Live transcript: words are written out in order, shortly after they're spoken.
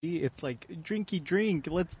It's like, drinky drink,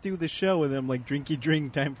 let's do the show. And then I'm like, drinky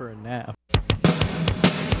drink, time for a nap.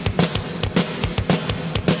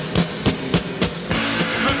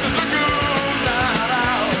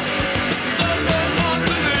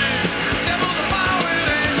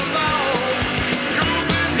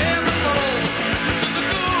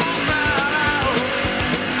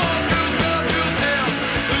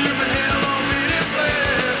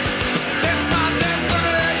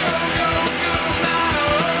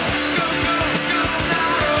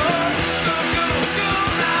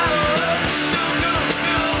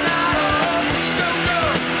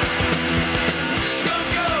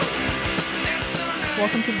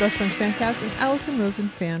 Welcome to the Best Friends Fancast, an Allison Rosen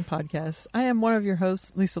fan podcast. I am one of your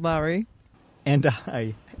hosts, Lisa Lowry. And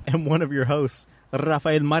I am one of your hosts,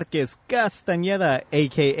 Rafael Marquez Castañeda,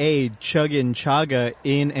 a.k.a. Chuggin' Chaga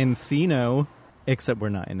in Encino. Except we're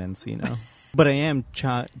not in Encino. But I am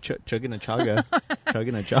chugging a chaga.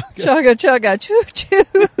 Chugging a chaga. Chaga, chaga, choo,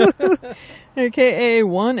 choo. a.k.a.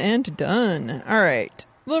 one and done. All right.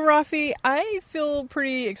 Well, Rafi, I feel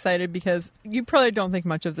pretty excited because you probably don't think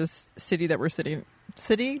much of this city that we're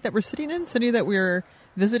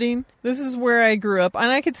visiting. This is where I grew up, and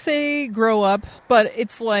I could say grow up, but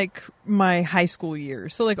it's like my high school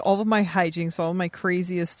years. So like all of my hijinks, all of my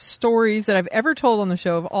craziest stories that I've ever told on the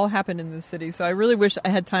show have all happened in this city. So I really wish I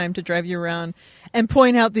had time to drive you around and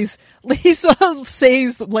point out these Lisa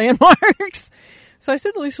Says landmarks. So I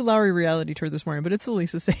said the Lisa Lowry reality tour this morning, but it's the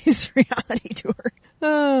Lisa Says reality tour.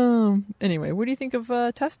 Anyway, what do you think of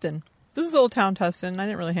Tustin? This is Old Town Tustin. I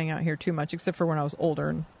didn't really hang out here too much, except for when I was older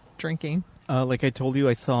and drinking. Like I told you,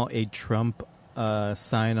 I saw a Trump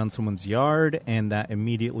sign on someone's yard, and that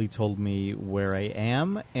immediately told me where I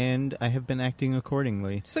am, and I have been acting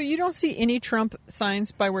accordingly. So you don't see any Trump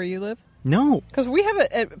signs by where you live? No. Because we have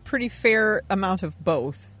a pretty fair amount of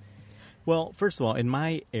both. Well, first of all, in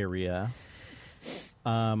my area,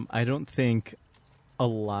 I don't think a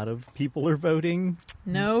lot of people are voting.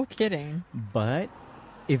 No kidding. But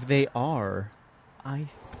if they are, I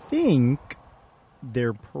think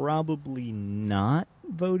they're probably not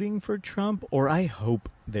voting for Trump, or I hope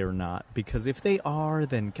they're not, because if they are,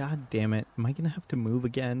 then god damn it, am I going to have to move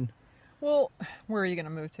again? Well, where are you going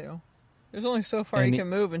to move to? There's only so far you can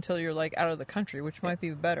move until you're like out of the country, which might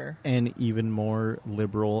be better. An even more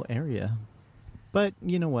liberal area. But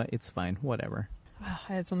you know what? It's fine. Whatever. I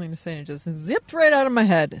had something to say and it just zipped right out of my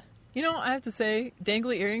head. You know, I have to say,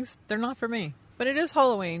 dangly earrings, they're not for me. But it is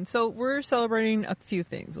Halloween, so we're celebrating a few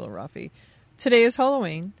things, little Rafi. Today is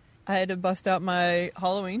Halloween. I had to bust out my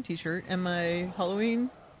Halloween t-shirt and my Halloween...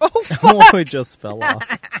 Oh, fuck! It just fell off.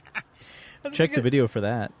 Check the video for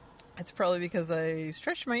that. It's probably because I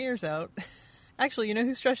stretched my ears out. Actually, you know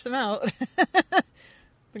who stretched them out?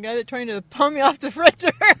 The guy that tried to pull me off the front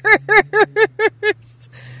door.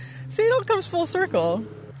 See, it all comes full circle.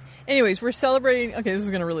 Anyways, we're celebrating... Okay, this is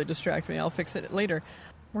going to really distract me. I'll fix it later.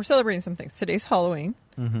 We're celebrating some things. Today's Halloween.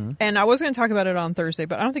 Mm-hmm. And I was going to talk about it on Thursday,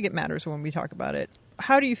 but I don't think it matters when we talk about it.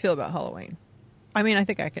 How do you feel about Halloween? I mean, I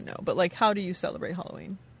think I can know, but like, how do you celebrate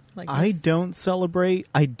Halloween? Like, I don't celebrate.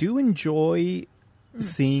 I do enjoy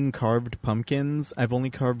seeing carved pumpkins. I've only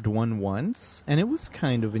carved one once, and it was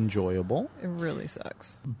kind of enjoyable. It really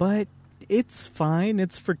sucks. But it's fine.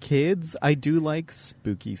 It's for kids. I do like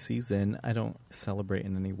spooky season. I don't celebrate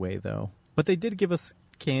in any way, though. But they did give us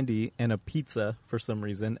candy and a pizza for some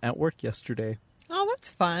reason at work yesterday. Oh, that's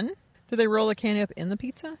fun. Did they roll the candy up in the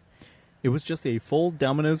pizza? It was just a full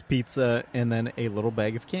Domino's pizza and then a little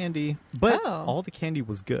bag of candy. But all the candy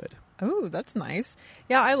was good. Oh, that's nice.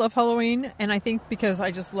 Yeah, I love Halloween, and I think because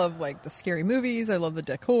I just love like the scary movies, I love the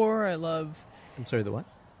decor, I'm sorry, the what?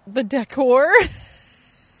 The decor.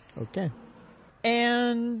 Okay.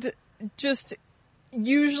 And just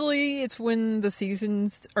usually it's when the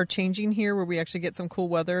seasons are changing here where we actually get some cool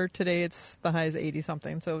weather. Today it's the high is 80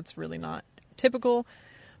 something, so it's really not typical.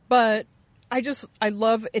 But I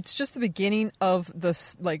love, it's just the beginning of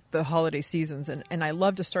this, like the holiday seasons. And I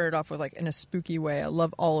love to start it off with like in a spooky way. I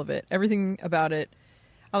love all of it. Everything about it.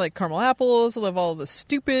 I like caramel apples. I love all the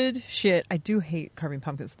stupid shit. I do hate carving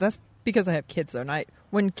pumpkins. That's because I have kids though. And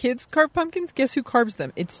when kids carve pumpkins, guess who carves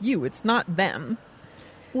them? It's you. It's not them.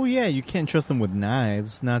 Well, yeah, you can't trust them with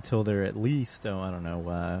knives, not till they're at least, 8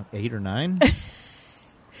 or 9.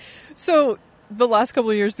 So the last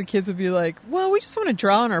couple of years, the kids would be like, well, we just want to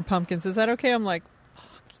draw on our pumpkins. Is that okay? I'm like,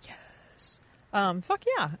 fuck yes. Fuck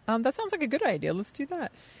yeah. That sounds like a good idea. Let's do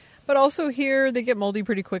that. But also here, they get moldy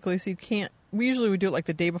pretty quickly, so you can't, we usually would do it like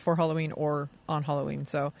the day before Halloween or on Halloween,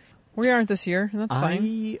 so we aren't this year, and that's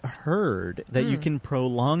fine. I heard that you can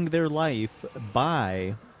prolong their life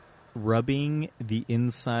by rubbing the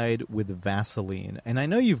inside with Vaseline. And I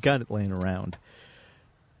know you've got it laying around.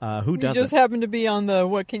 Who You doesn't? just happen to be on the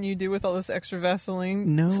what can you do with all this extra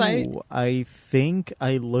Vaseline site? No, I think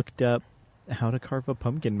I looked up how to carve a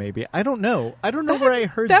pumpkin, maybe. I don't know. I don't know where I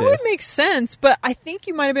heard That this. would make sense, but I think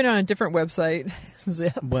you might have been on a different website.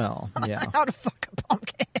 Zip. Well, yeah. How to fuck a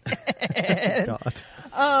pumpkin.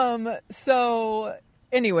 God. So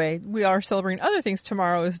anyway, we are celebrating other things.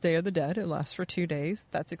 Tomorrow is Day of the Dead. It lasts for 2 days.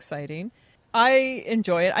 That's exciting. I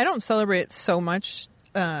enjoy it. I don't celebrate it so much.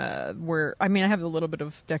 I have a little bit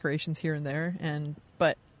of decorations here and there,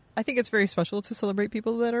 but I think it's very special to celebrate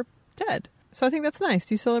people that are dead. So I think that's nice.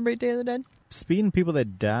 Do you celebrate Day of the Dead? Speaking of people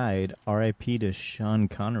that died, R.I.P. to Sean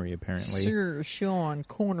Connery, apparently. Sir Sean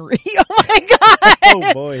Connery. Oh my God!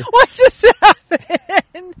 Oh boy! What just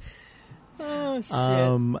happened? Oh shit!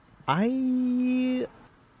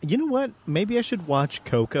 You know what? Maybe I should watch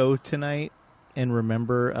Coco tonight and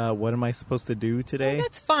remember what am I supposed to do today? Well,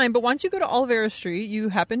 that's fine, but why don't you go to Olivera Street? You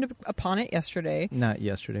happened upon it yesterday. Not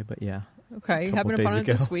yesterday, but yeah. Okay, you couple happened upon days it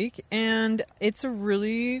this ago. week, and it's a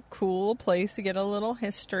really cool place to get a little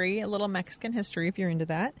history, a little Mexican history if you're into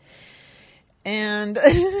that. And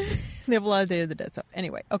they have a lot of Day of the Dead stuff.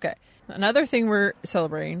 Anyway, okay. Another thing we're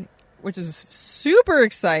celebrating, which is super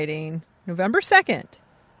exciting, November 2nd.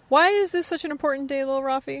 Why is this such an important day, little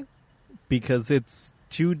Rafi? Because it's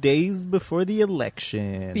 2 days before the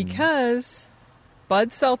election. Because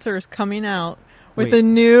Bud Seltzer is coming out with Wait. a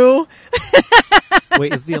new...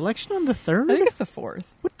 Wait, is the election on the 3rd? I think it's the 4th.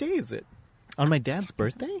 What day is it? On my dad's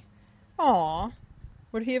birthday? Aw.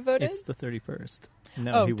 Would he have voted? It's the 31st.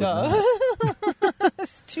 No, Oh, he would duh. not.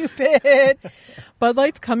 Stupid. Bud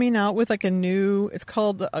Light's coming out with like a new, it's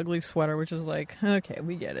called the Ugly Sweater, which is like, okay,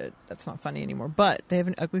 we get it. That's not funny anymore. But they have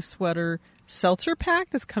an Ugly Sweater seltzer pack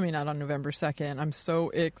that's coming out on November 2nd. I'm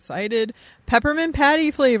so excited. Peppermint patty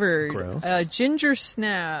flavored. Gross. Ginger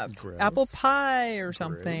snap. Gross. Apple pie or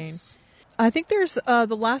something. Gross. I think there's,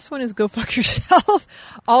 the last one is Go Fuck Yourself.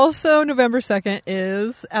 Also, November 2nd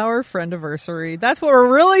is our friendiversary. That's what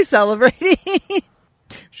we're really celebrating.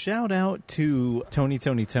 Shout out to Tony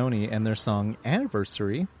and their song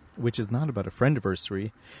Anniversary, which is not about a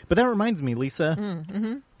friendiversary. But that reminds me, Lisa,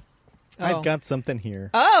 I've got something here.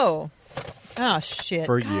 Oh shit.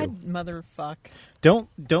 For God, you. motherfuck. Don't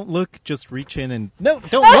look, just reach in and... No,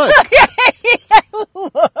 don't look!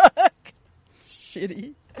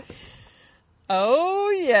 Shitty. Oh,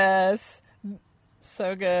 yes.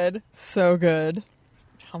 So good. So good.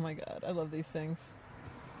 Oh my God. I love these things.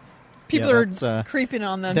 People Yeah, are that's, creeping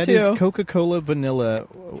on them That too. is Coca-Cola vanilla,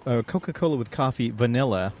 Coca-Cola with coffee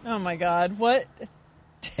vanilla, Oh my God. What?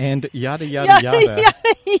 and yada yada yada.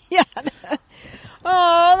 Yada.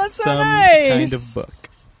 Oh, that's so Some nice. kind of book.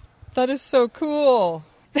 That is so cool.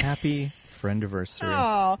 Happy friendiversary.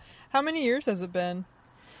 Oh, how many years has it been?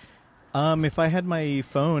 If I had my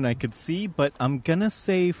phone, I could see, but I'm gonna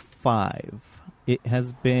say 5. It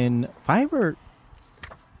has been 5 or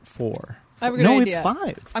 4. I have a good no, idea. it's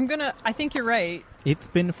 5. I think you're right. It's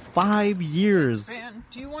been 5 years. Man,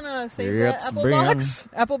 do you want to save It's that apple been- box?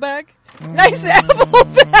 Apple bag? Nice apple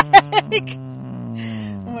bag!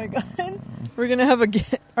 Oh my God. We're going to have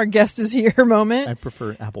our guest is here moment. I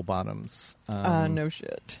prefer apple bottoms. No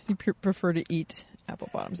shit. You prefer to eat apple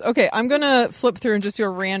bottoms. Okay, I'm going to flip through and just do a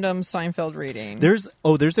random Seinfeld rating. There's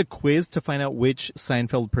a quiz to find out which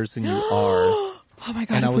Seinfeld person you are. Oh my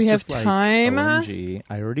God, And I if was we have just like, time. OMG.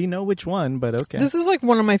 I already know which one, but okay. This is like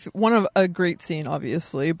one of a great scene,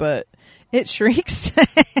 obviously, but it shrinks.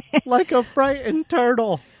 like a frightened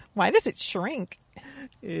turtle. Why does it shrink?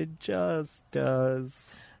 It just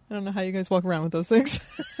does. I don't know how you guys walk around with those things.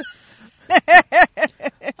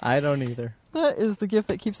 I don't either. That is the gift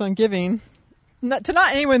that keeps on giving. Not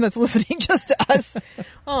anyone that's listening, just to us.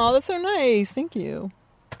 Oh, that's so nice. Thank you.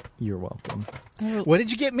 You're welcome. What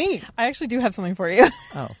did you get me? I actually do have something for you.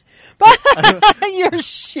 Oh. But you're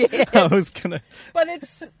shit. I was gonna... But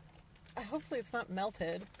hopefully it's not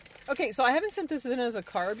melted. Okay, so I haven't sent this in as a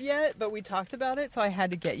carb yet, but we talked about it, so I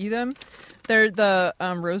had to get you them. They're the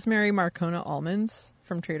Rosemary Marcona almonds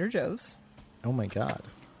from Trader Joe's. Oh my God.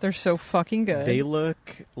 They're so fucking good. They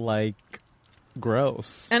look like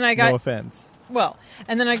gross. And I got- No offense. Well,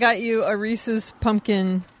 and then I got you a Reese's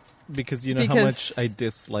pumpkin. Because you know how Because- much I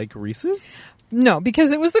dislike Reese's? No,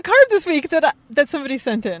 because it was the carb this week that somebody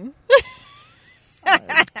sent in.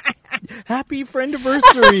 Happy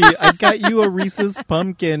friendiversary! I got you a Reese's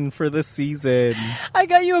pumpkin for the season. I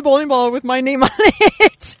got you a bowling ball with my name on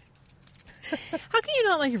it. How can you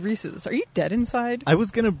not like Reese's? Are you dead inside? I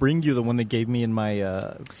was gonna bring you the one they gave me in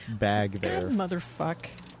my bag there. God, motherfuck.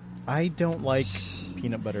 I don't like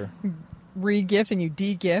peanut butter. re-gift and you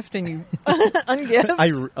de-gift and you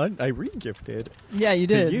ungift. I re-gifted. Yeah, you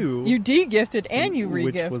did. To you. You de-gifted and you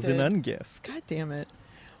re-gifted. Which was an ungift. God damn it.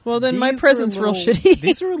 Well, then my present's real shitty.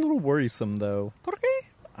 These are a little worrisome, though. ¿Por qué?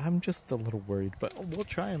 I'm just a little worried, but we'll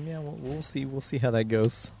try them. Yeah, we'll see. We'll see how that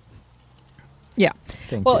goes. Yeah.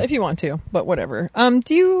 Thank well, you. if you want to, but whatever.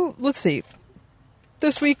 Let's see.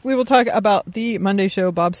 This week we will talk about the Monday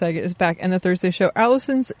show. Bob Saget is back, and the Thursday show.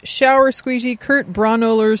 Allison's shower squeegee, Kurt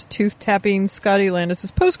Braunoller's tooth tapping, Scotty Landis's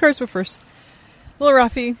postcards. But first, little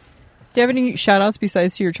Rafi, do you have any shout outs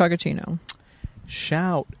besides to your Chagachino?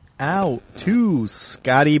 Shout out to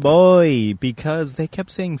Scotty Boy, because they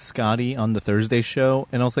kept saying Scotty on the Thursday show,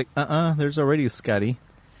 and I was like, there's already a Scotty.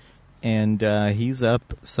 And he's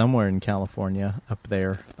up somewhere in California, up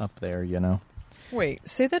there, you know. Wait,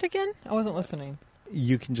 say that again? I wasn't listening.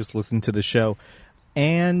 You can just listen to the show.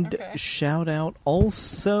 And Okay. shout out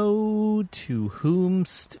also to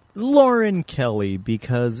Lauren Kelly,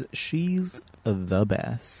 because she's the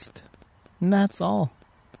best. And that's all.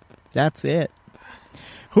 That's it.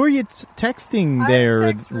 Who are you texting there,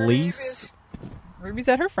 I text Lise? Ruby's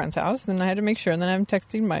at her friend's house, and I had to make sure, and then I'm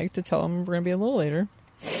texting Mike to tell him we're going to be a little later.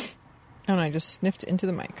 And I just sniffed into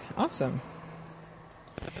the mic. Awesome.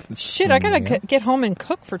 Shit, I got to get home and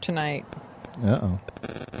cook for tonight. Uh-oh.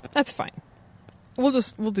 That's fine. We'll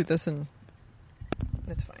do this, and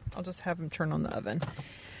it's fine. I'll just have him turn on the oven.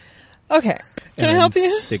 Okay. Can I help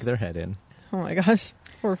you? Stick their head in. Oh my gosh.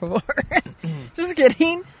 Por favor. Just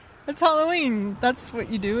kidding. It's Halloween. That's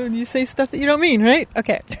what you do, and you say stuff that you don't mean, right?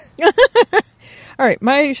 Okay. All right.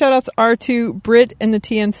 My shout-outs are to Britt and the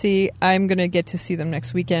TNC. I'm going to get to see them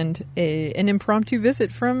next weekend. An impromptu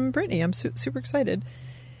visit from Brittany. I'm super excited.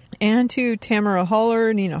 And to Tamara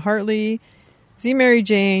Haller, Nina Hartley, Z. Mary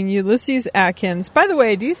Jane, Ulysses Atkins. By the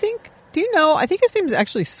way, do you know, I think his name's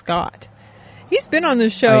actually Scott. He's been on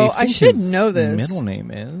this show. I should know this. Middle name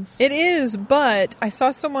is. It is, but I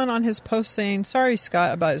saw someone on his post saying, sorry,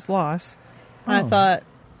 Scott, about his loss. And I thought,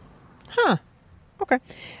 okay.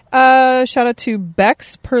 Shout out to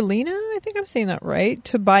Bex Perlina. I think I'm saying that right.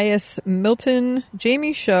 Tobias Milton,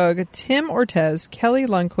 Jamie Shug, Tim Ortez, Kelly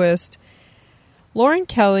Lundquist, Lauren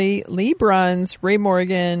Kelly, Lee Bruns, Ray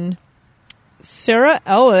Morgan, Sarah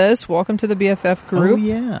Ellis. Welcome to the BFF group. Oh,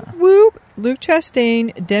 yeah. Whoop. Luke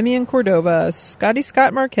Chastain, Demian Cordova, Scotty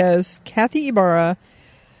Scott Marquez, Kathy Ibarra.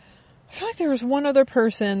 I feel like there was one other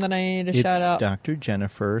person that I need to shout out. It's Dr.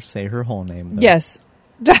 Jennifer. Say her whole name, though. Yes.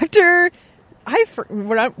 One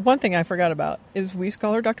thing I forgot about is we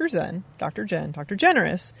call her Dr. Zen, Dr. Jen, Dr.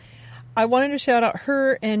 Generous. I wanted to shout out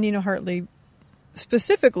her and Nina Hartley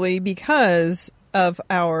specifically because of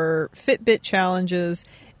our Fitbit challenges.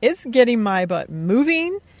 It's getting my butt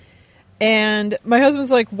moving. And my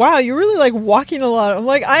husband's like, wow, you're really like walking a lot. I'm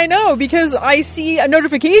like, I know, because I see a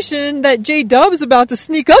notification that J-Dub's about to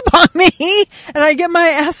sneak up on me. And I get my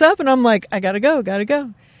ass up and I'm like, I gotta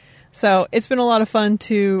go. So it's been a lot of fun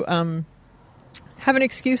to have an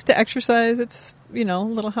excuse to exercise. It's, a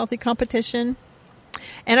little healthy competition.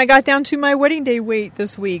 And I got down to my wedding day weight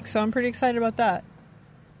this week. So I'm pretty excited about that.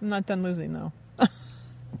 I'm not done losing, though.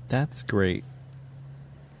 That's great.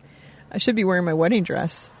 I should be wearing my wedding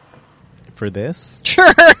dress. For this? Sure.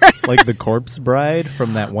 Like the Corpse Bride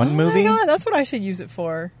from that one movie? Oh my God, that's what I should use it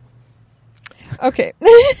for. Okay.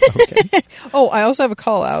 Okay. Oh, I also have a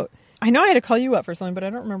call out. I know I had to call you up for something, but I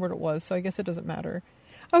don't remember what it was, so I guess it doesn't matter.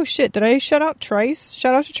 Oh shit, did I shout out Trice?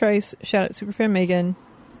 Shout out to Trice. Shout out Superfan Megan.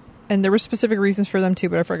 And there were specific reasons for them too,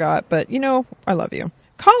 but I forgot. But, I love you.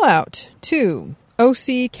 Call out to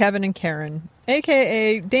OC, Kevin, and Karen,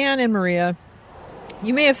 a.k.a. Dan and Maria.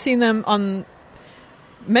 You may have seen them on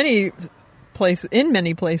many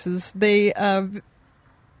places. They were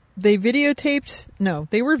videotaped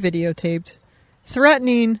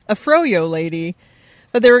threatening a Froyo lady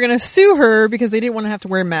that they were going to sue her because they didn't want to have to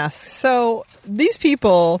wear masks. So these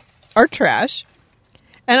people are trash,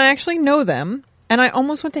 and I actually know them, and I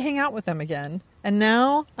almost went to hang out with them again. And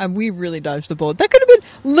now we really dodged the bullet. That could have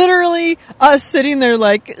been literally us sitting there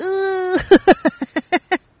like, ugh.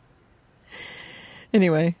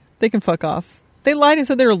 Anyway, they can fuck off. They lied and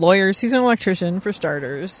said they were lawyers. He's an electrician, for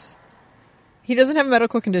starters. He doesn't have a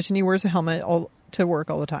medical condition. He wears a helmet to work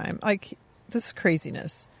all the time. Like, this is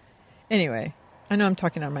craziness. Anyway, I know I'm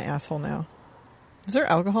talking out of my asshole now. Is there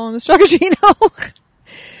alcohol in this Chagachino?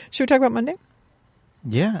 Should we talk about Monday?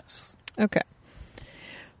 Yes. Okay.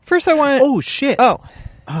 First I want... Oh, shit. Oh,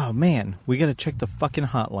 man. We got to check the fucking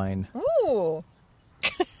hotline. Ooh.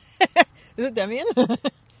 Is it Demian?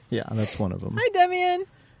 Yeah, that's one of them. Hi, Demian.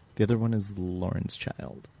 The other one is Lauren's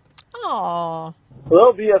child. Aw.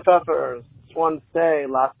 Hello, BFFers. Just want to say,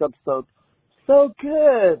 last episode, so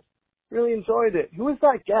good. Really enjoyed it. Who was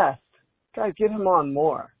that guest? Gotta get him on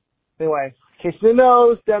more. Anyway, in case you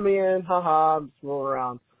know, Demian, haha, I'm just rolling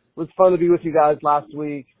around. It was fun to be with you guys last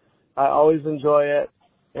week. I always enjoy it.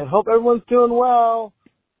 And hope everyone's doing well.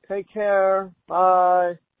 Take care.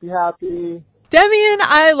 Bye. Be happy. Demian,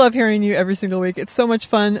 I love hearing you every single week. It's so much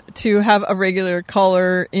fun to have a regular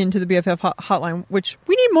caller into the BFF hotline, which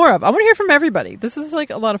we need more of. I want to hear from everybody. This is like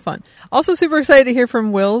a lot of fun. Also super excited to hear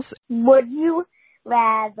from Wills. Would you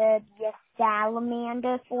rather be a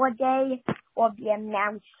salamander for a day or be a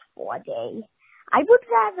mouse for a day? I would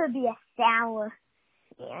rather be a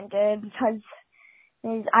salamander because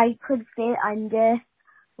I could fit under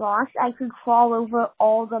rocks. I could crawl over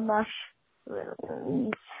all the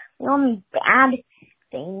mushrooms. The only bad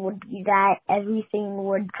thing would be that everything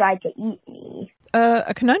would try to eat me.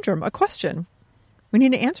 A conundrum, a question. We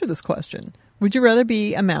need to answer this question. Would you rather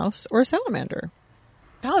be a mouse or a salamander?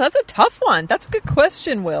 Oh, that's a tough one. That's a good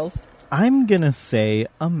question, Wills. I'm going to say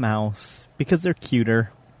a mouse because they're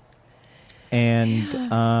cuter.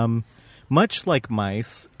 And much like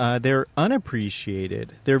mice, they're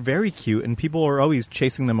unappreciated. They're very cute, and people are always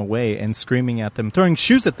chasing them away and screaming at them, throwing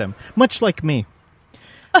shoes at them, much like me.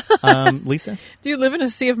 Lisa? Do you live in a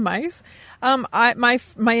sea of mice? My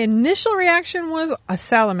initial reaction was a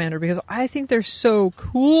salamander because I think they're so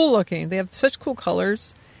cool looking. They have such cool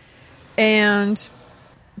colors.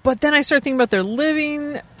 But then I started thinking about their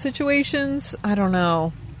living situations. I don't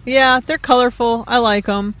know. Yeah, they're colorful. I like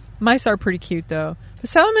them. Mice are pretty cute though. The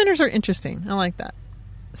salamanders are interesting. I like that.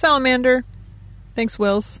 Salamander. Thanks,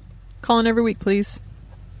 Wills. Call in every week, please.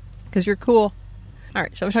 Because you're cool. All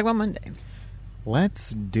right, shall we talk about Monday? Let's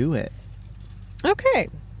do it. Okay.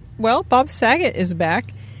 Well, Bob Saget is back.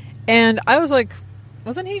 And I was like,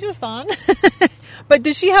 wasn't he just on? But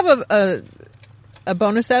did she have a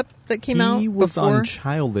bonus ep that came out before? He was on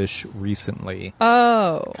Childish recently.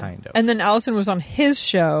 Oh. Kind of. And then Allison was on his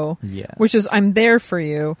show. Yes. Which is I'm There For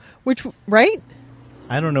You. Which, right?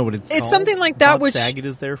 I don't know what it's called. It's something like that, Bob which Saget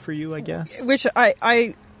is there for you, I guess. Which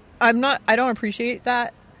I don't appreciate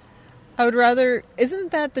that. I would rather,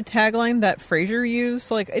 isn't that the tagline that Frasier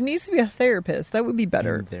used? Like, it needs to be a therapist. That would be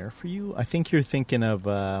better. I'm there for you? I think you're thinking of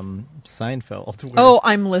Seinfeld. Oh,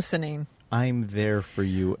 I'm listening. I'm there for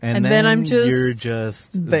you. And then I'm just you're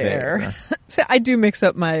just there. So I do mix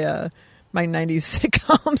up my my 90s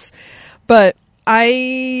sitcoms. But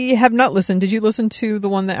I have not listened. Did you listen to the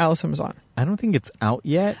one that Allison was on? I don't think it's out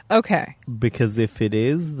yet. Okay. Because if it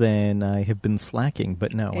is, then I have been slacking.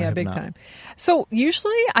 But no, I have big not. time. So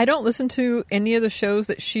usually I don't listen to any of the shows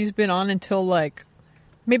that she's been on until like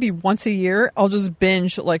maybe once a year. I'll just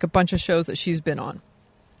binge like a bunch of shows that she's been on.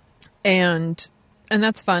 And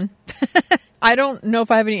that's fun. I don't know if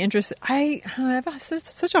I have any interest. I have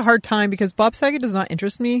such a hard time because Bob Saget does not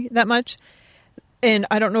interest me that much. And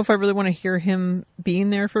I don't know if I really want to hear him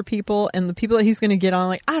being there for people. And the people that he's going to get on,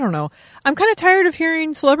 like, I don't know. I'm kind of tired of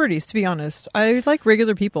hearing celebrities, to be honest. I like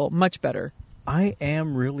regular people much better. I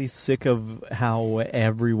am really sick of how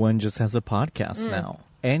everyone just has a podcast now.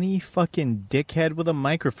 Any fucking dickhead with a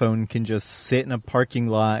microphone can just sit in a parking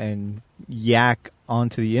lot and yak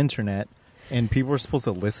onto the internet. And people are supposed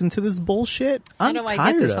to listen to this bullshit? I'm tired of it.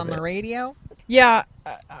 I get this on the radio. Yeah,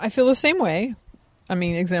 I feel the same way. I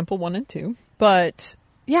mean, example 1 and 2. But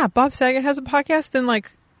yeah, Bob Saget has a podcast and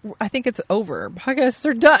like, I think it's over. Podcasts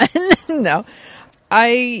are done. No,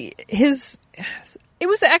 it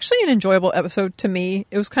was actually an enjoyable episode to me.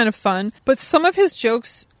 It was kind of fun, but some of his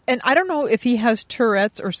jokes, and I don't know if he has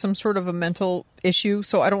Tourette's or some sort of a mental issue.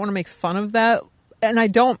 So I don't want to make fun of that. And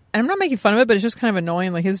I'm not making fun of it, but it's just kind of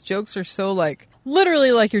annoying. Like his jokes are so like,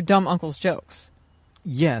 literally like your dumb uncle's jokes.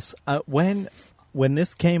 Yes. When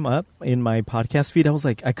this came up in my podcast feed, I was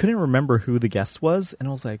like, I couldn't remember who the guest was. And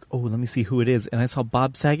I was like, oh, let me see who it is. And I saw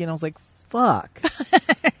Bob Saget and I was like, fuck.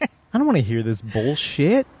 I don't want to hear this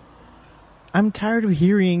bullshit. I'm tired of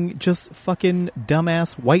hearing just fucking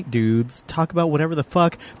dumbass white dudes talk about whatever the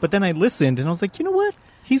fuck. But then I listened and I was like, you know what?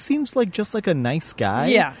 He seems like just like a nice guy.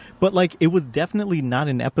 Yeah. But like, it was definitely not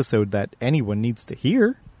an episode that anyone needs to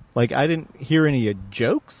hear. Like, I didn't hear any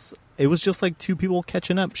jokes. It was just like two people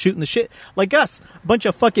catching up, shooting the shit. Like us. A bunch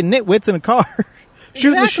of fucking nitwits in a car.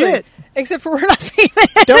 Shooting the shit. Except for we're not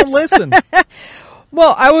famous. Don't listen.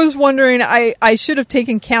 Well, I was wondering, I should have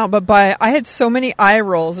taken count, but I had so many eye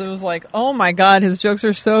rolls. It was like, oh my God, his jokes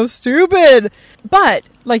are so stupid. But,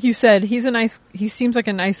 like you said, he seems like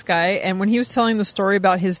a nice guy. And when he was telling the story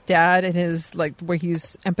about his dad and his, like, where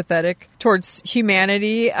he's empathetic towards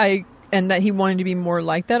humanity, and that he wanted to be more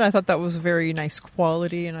like that, I thought that was a very nice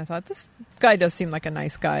quality. And I thought, this guy does seem like a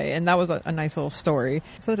nice guy. And that was a nice little story.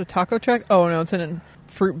 Is that a taco truck? Oh, no, it's in a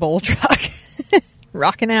fruit bowl truck.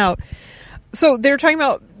 rocking out. So they're talking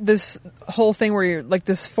about this whole thing where you're like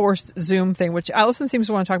this forced Zoom thing, which Allison seems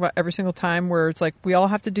to want to talk about every single time, where it's like we all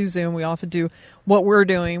have to do Zoom, we all have to do what we're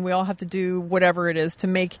doing, we all have to do whatever it is to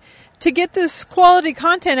get this quality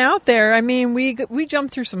content out there. I mean, we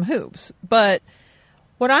jump through some hoops, but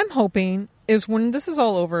what I'm hoping is when this is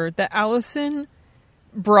all over, that Allison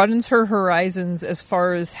broadens her horizons as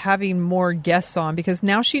far as having more guests on, because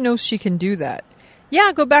now she knows she can do that.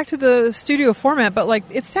 Yeah, go back to the studio format, but like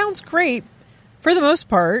it sounds great. For the most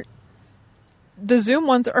part, the Zoom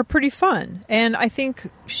ones are pretty fun. And I think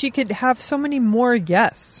she could have so many more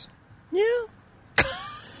guests. Yeah.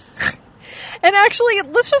 And actually,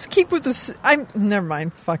 let's just keep with this. Never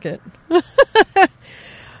mind. Fuck it.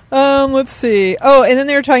 Let's see. Oh, and then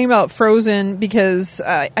they were talking about Frozen because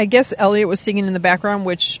I guess Elliot was singing in the background,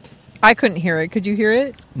 which I couldn't hear it. Could you hear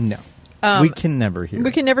it? No. We can never hear it.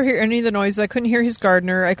 We can never hear any of the noises. I couldn't hear his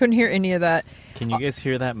gardener. I couldn't hear any of that. Can you guys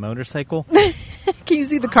hear that motorcycle? Can you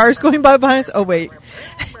see the cars going by behind us? Oh, wait.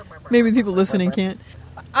 Maybe people listening can't.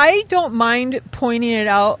 I don't mind pointing it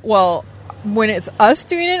out. Well, when it's us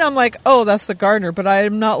doing it, I'm like, oh, that's the gardener. But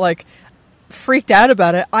I'm not, like, freaked out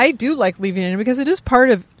about it. I do like leaving it in because it is part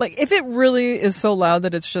of, like, if it really is so loud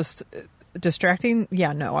that it's just distracting,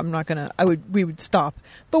 yeah, no, I'm not gonna, we would stop.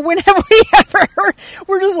 But whenever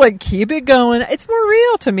we're just like, keep it going. It's more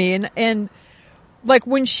real to me. And like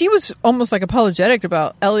when she was almost like apologetic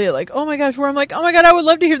about Elliot, like, oh my gosh, where I'm like, oh my God, I would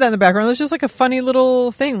love to hear that in the background. It's just like a funny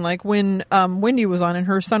little thing. Like when Wendy was on and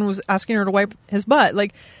her son was asking her to wipe his butt.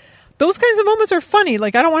 Like those kinds of moments are funny.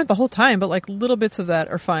 Like I don't want it the whole time, but like little bits of that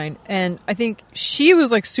are fine. And I think she was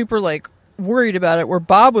like super like worried about it, where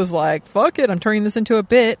Bob was like, fuck it, I'm turning this into a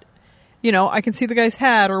bit. You know, I can see the guy's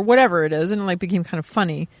hat or whatever it is, and it like became kind of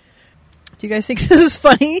funny. Do you guys think this is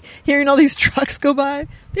funny, hearing all these trucks go by?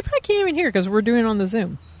 They probably can't even hear because we're doing it on the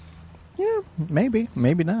Zoom. Yeah, maybe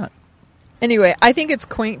not. Anyway, I think it's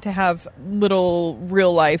quaint to have little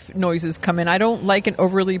real-life noises come in. I don't like an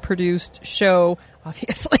overly produced show,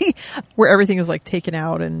 obviously, where everything is like taken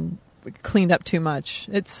out and cleaned up too much.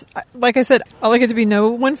 It's, like I said, I like it to be no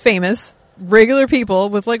one famous, regular people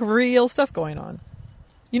with like real stuff going on.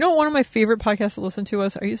 You know what one of my favorite podcasts to listen to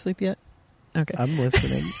was? Are you asleep yet? Okay. I'm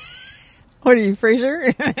listening. What are you,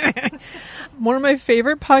 Frasier? One of my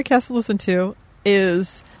favorite podcasts to listen to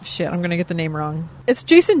is... Shit, I'm going to get the name wrong. It's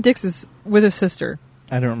Jason Dix's with his sister.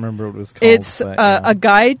 I don't remember what it was called. It's a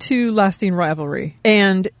guide to lasting rivalry.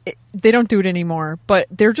 And they don't do it anymore. But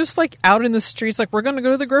they're just like out in the streets. Like, we're going to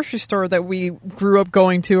go to the grocery store that we grew up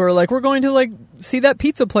going to. Or like, we're going to like see that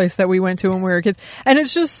pizza place that we went to when we were kids. And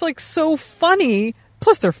it's just like so funny.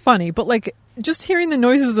 Plus they're funny. But like just hearing the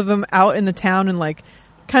noises of them out in the town and like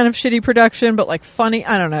kind of shitty production, but like funny.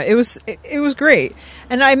 I don't know. It was great.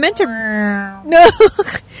 And I meant to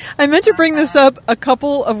bring this up a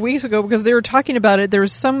couple of weeks ago because they were talking about it. There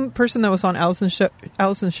was some person that was on Allison's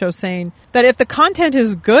show saying that if the content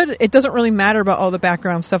is good, it doesn't really matter about all the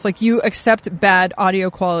background stuff. Like you accept bad audio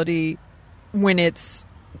quality when it's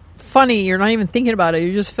funny. You're not even thinking about it.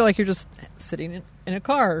 You just feel like you're just sitting in a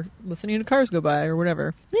car, listening to cars go by or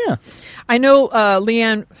whatever. Yeah. I know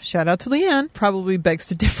Leanne, shout out to Leanne, probably begs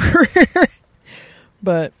to differ.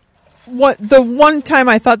 But the one time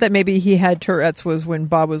I thought that maybe he had Tourette's was when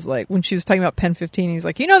Bob was like, when she was talking about Pen 15, he's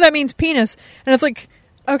like, you know, that means penis. And it's like,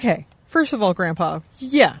 okay, first of all, Grandpa,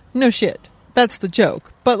 yeah, no shit. That's the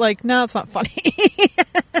joke. But like, no, it's not funny.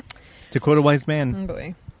 To quote a wise man, Oh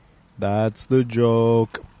boy. That's the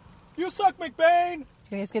joke. You suck, McBain!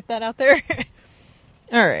 You guys get that out there?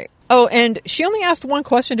 All right. Oh, and she only asked one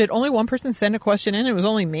question. Did only one person send a question in? It was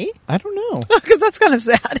only me? I don't know. Because that's kind of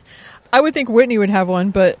sad. I would think Whitney would have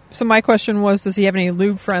one, but so my question was, does he have any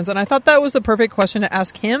lube friends? And I thought that was the perfect question to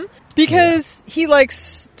ask him because he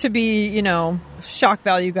likes to be, you know, shock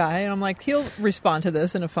value guy. And I'm like, he'll respond to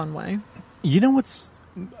this in a fun way. You know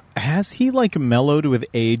has he like mellowed with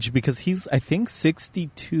age? Because he's, I think,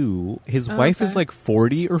 62. His wife is like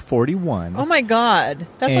 40 or 41. Oh my God.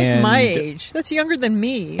 That's like my age. That's younger than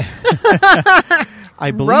me.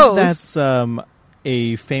 I believe that's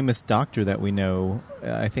a famous doctor that we know.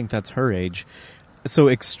 I think that's her age. So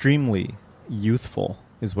extremely youthful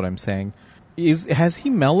is what I'm saying. Has he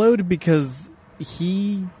mellowed? Because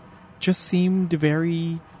he just seemed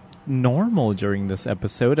very normal during this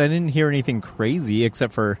episode. I didn't hear anything crazy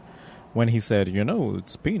except for when he said, you know,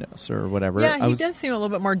 it's penis or whatever. Yeah, he does seem a little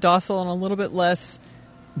bit more docile and a little bit less.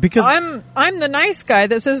 Because I'm the nice guy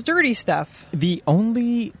that says dirty stuff. The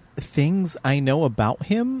only things I know about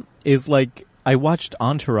him is like I watched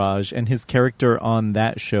Entourage and his character on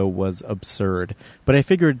that show was absurd. But I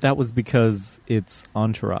figured that was because it's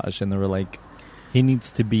Entourage and they were like, he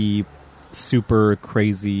needs to be super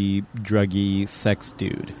crazy, druggy sex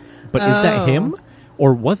dude. But is that him?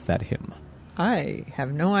 Or was that him? I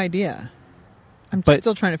have no idea. I'm But-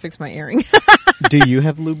 still trying to fix my earring. Do you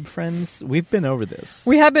have lube friends? We've been over this.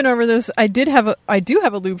 We have been over this. I do have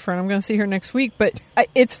a lube friend. I'm going to see her next week. But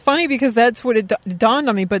it's funny because that's what it dawned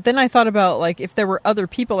on me. But then I thought about, like, if there were other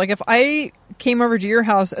people. Like, if I came over to your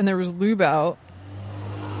house and there was lube out,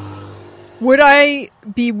 would I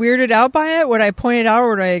be weirded out by it? Would I point it out or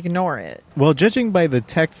would I ignore it? Well, judging by the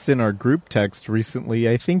texts in our group text recently,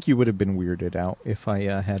 I think you would have been weirded out if I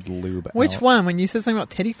had lube out. Which one? When you said something about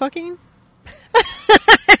titty fucking?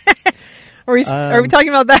 Are we talking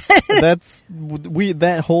about that? That's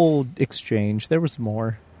that whole exchange. There was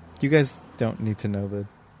more. You guys don't need to know the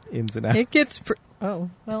ins and outs. It gets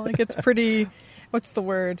it gets pretty. What's the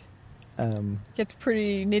word? Gets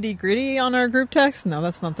pretty nitty gritty on our group text. No,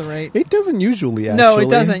 that's not the right. It doesn't usually. Actually. No, it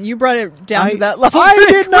doesn't. You brought it down to that level. I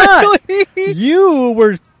pretty did not. quickly. You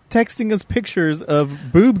were texting us pictures of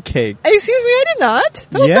boob cake. Excuse me, I did not.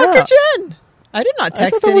 That was Yeah. Dr. Jen. I did not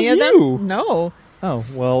text thought that any was of you. them. No. Oh,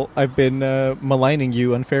 well, I've been maligning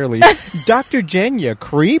you unfairly. Dr. Jen, you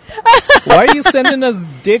creep. Why are you sending us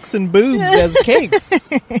dicks and boobs as cakes?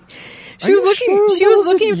 She was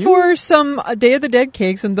looking for some Day of the Dead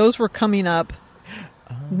cakes, and those were coming up.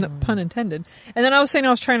 No, pun intended. And then I was saying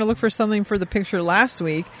I was trying to look for something for the picture last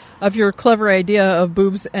week of your clever idea of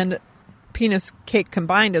boobs and penis cake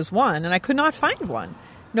combined as one, and I could not find one.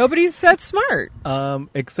 Nobody's that smart.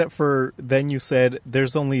 Except for then you said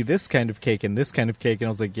there's only this kind of cake and this kind of cake, and I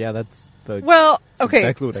was like, yeah, that's the. Well, that's okay.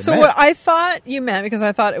 exactly what I so meant. what I thought you meant, because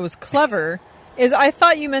I thought it was clever, is I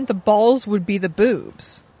thought you meant the balls would be the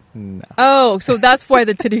boobs. No. Oh, so that's why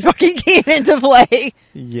the titty fucking came into play.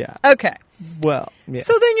 Yeah. Okay. Well. Yeah.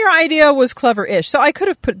 So then your idea was clever-ish. So I could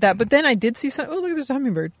have put that, but then I did see some. Oh, look, there's a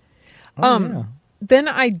hummingbird. Yeah. Then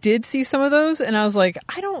I did see some of those, and I was like,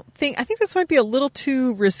 I think this might be a little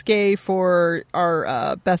too risque for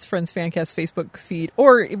our Best Friends Fancast Facebook feed,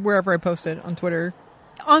 or wherever I posted on Twitter,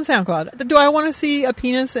 on SoundCloud. Do I want to see a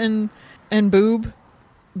penis and boob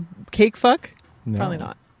cake fuck? No. Probably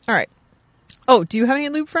not. All right. Oh, do you have any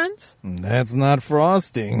lube friends? That's not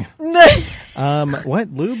frosting.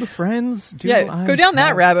 What? Lube friends? Go down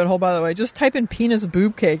that rabbit hole, by the way. Just type in penis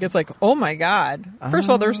boob cake. It's like, oh my God. First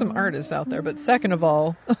of all, there's some artists out there, but second of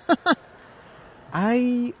all...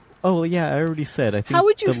 I already said. I think How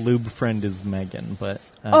would you the lube friend is Megan, but...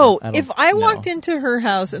 if I walked into her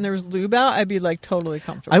house and there was lube out, I'd be like totally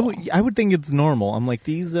comfortable. I would think it's normal. I'm like,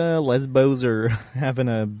 these lesbos are having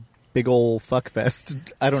a big old fuck fest.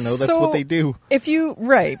 I don't know. That's what they do. If you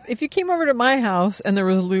came over to my house and there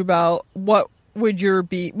was lube out, what would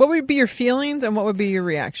be your feelings and what would be your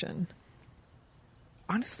reaction?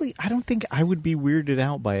 Honestly, I don't think I would be weirded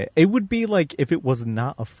out by it. It would be like if it was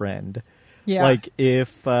not a friend. Yeah. Like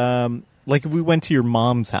if we went to your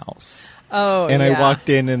mom's house. Oh, and yeah. I walked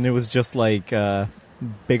in and it was just like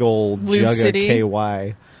big old Lube jug City? of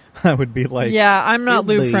KY. I would be like, Yeah, I'm not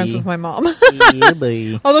lube "Illy, friends with my mom.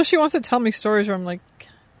 illy." Although she wants to tell me stories where I'm like,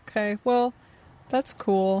 okay, well, that's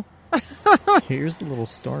cool. Here's a little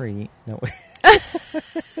story. No.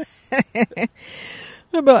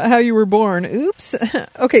 About how you were born. Oops.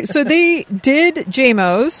 Okay, so they did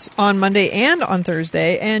JMOs on Monday and on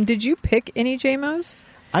Thursday, and did you pick any JMOs?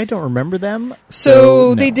 I don't remember them. So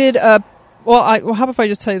no. they did. How about if I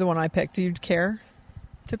just tell you the one I picked? Do you care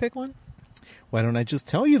to pick one? Why don't I just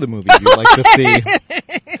tell you the movie you'd like to see?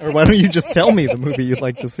 Or why don't you just tell me the movie you'd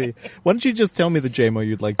like to see? Why don't you just tell me the JMO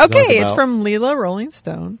you'd like to talk about? Okay, it's from Leela Rolling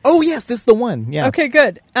Stone. Oh, yes, this is the one. Yeah. Okay,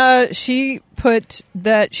 good. She put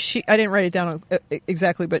that I didn't write it down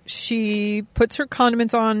exactly, but she puts her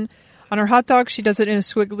condiments on her hot dog. She does it in a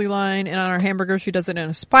squiggly line, and on her hamburger, she does it in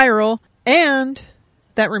a spiral. And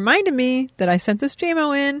that reminded me that I sent this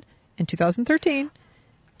JMO in 2013.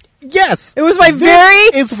 Yes! It was my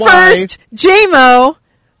is first JMO,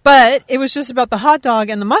 but it was just about the hot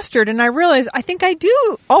dog and the mustard, and I realized I think I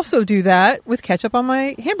do also do that with ketchup on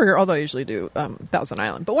my hamburger, although I usually do Thousand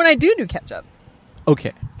Island. But when I do ketchup.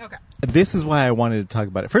 Okay. This is why I wanted to talk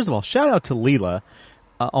about it. First of all, shout out to Leela.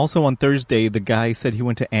 Also on Thursday, the guy said he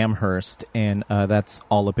went to Amherst, and that's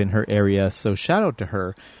all up in her area, so shout out to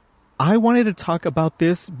her. I wanted to talk about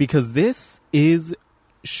this because this is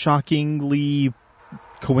shockingly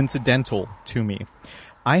coincidental to me.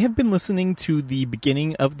 I have been listening to the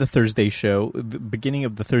beginning of the Thursday show, the beginning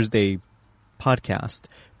of the Thursday podcast,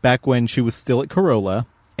 back when she was still at Corolla,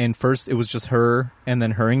 and first it was just her, and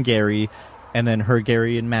then her and Gary, and then her,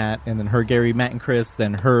 Gary, and Matt, and then her, Gary, Matt, and Chris,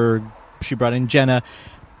 then she brought in Jenna.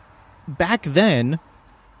 Back then,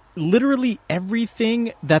 literally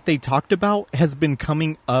everything that they talked about has been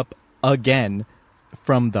coming up again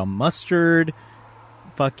from the mustard,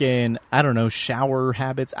 fucking, I don't know, shower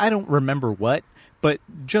habits. I don't remember what, but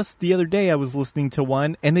just the other day I was listening to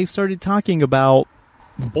one and they started talking about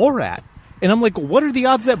Borat. And I'm like, what are the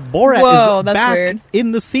odds that Borat is that's back weird.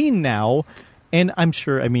 in the scene now? And I'm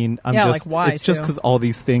sure, I mean, why, it's just too? because all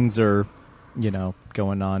these things are,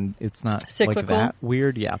 going on. It's not Cyclical? like that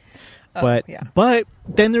weird. Yeah. Oh, yeah. But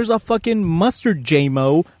then there's a fucking mustard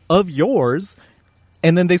JMO of yours.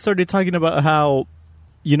 And then they started talking about how,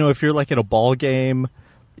 if you're like at a ball game,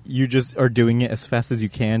 you just are doing it as fast as you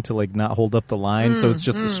can to like not hold up the line. So it's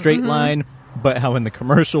just a straight line, but how in the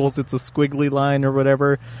commercials it's a squiggly line or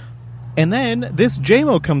whatever. And then this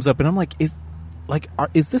JMO comes up and I'm like, is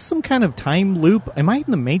this some kind of time loop? Am I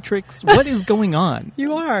in the Matrix? What is going on?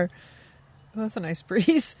 You are. Well, that's a nice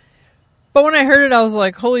breeze. But when I heard it, I was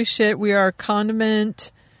like, holy shit, we are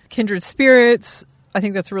Condiment, kindred spirits. I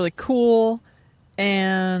think that's really cool.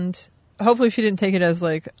 And hopefully she didn't take it as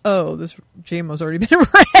like, oh, this JMO's already been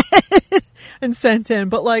read and sent in.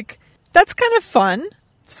 But like, that's kind of fun.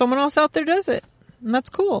 Someone else out there does it. And that's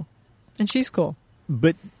cool. And she's cool.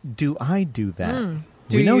 But do I do that?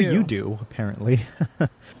 Do we know you? you do, apparently.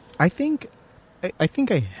 I think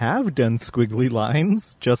I have done squiggly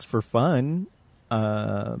lines just for fun.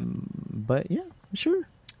 But yeah, sure.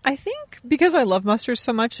 I think because I love mustard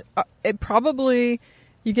so much, it probably,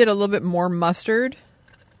 you get a little bit more mustard.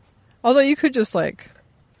 Although you could just like,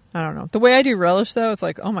 I don't know. The way I do relish though, it's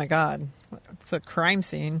like, oh my God, it's a crime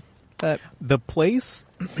scene. But the place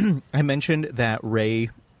I mentioned that Ray,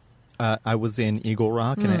 I was in Eagle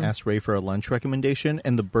Rock and I asked Ray for a lunch recommendation,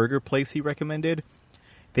 and the burger place he recommended,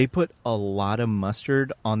 they put a lot of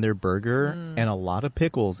mustard on their burger and a lot of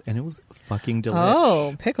pickles, and it was fucking delicious.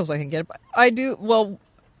 Oh, pickles I can get. I do. Well,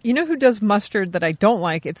 you know who does mustard that I don't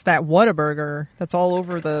like? It's that Whataburger that's all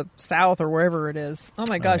over the South or wherever it is. Oh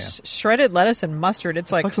my gosh, yeah. Shredded lettuce and mustard.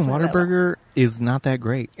 It's like fucking Whataburger is not that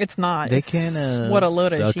great. It's not. They It's, can what a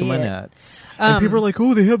load of suck shit. my nuts. And people are like,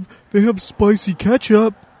 "Oh, they have spicy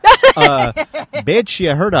ketchup." Bitch,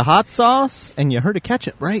 you heard of hot sauce and you heard of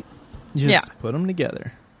ketchup, right? You just put them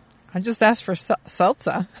together. I just asked for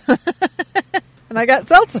seltzer, and I got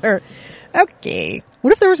seltzer. Okay.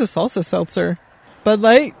 What if there was a salsa seltzer? Bud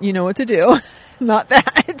Light, you know what to do. Not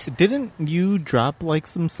that. Didn't you drop like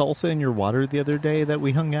some salsa in your water the other day that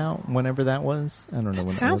we hung out? Whenever that was, I don't know.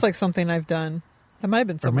 When it Sounds was. like something I've done. That might have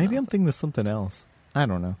been or something. maybe else. I'm thinking of something else. I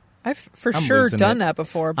don't know. I've for I'm sure losing done it. that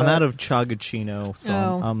before. But I'm out of Chagachino, so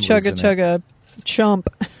I'm losing chugga chump.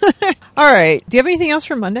 All right. Do you have anything else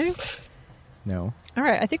for Monday? it. No. All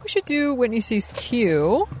right. I think we should do Whitney C's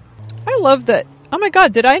Q. I love that. Oh my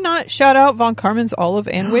God, did I not shout out Von Carmen's Olive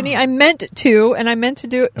and Whitney? I meant to, and I meant to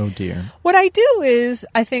do it. Oh dear. What I do is,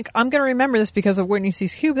 I think I'm going to remember this because of Whitney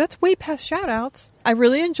C's Q, but that's way past shout outs. I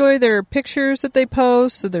really enjoy their pictures that they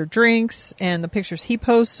post, of their drinks, and the pictures he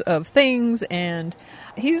posts of things, and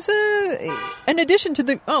he's an addition to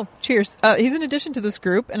the, cheers. He's an addition to this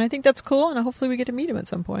group, and I think that's cool, and hopefully we get to meet him at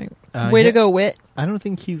some point. Way to go, Whit. I don't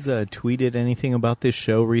think he's tweeted anything about this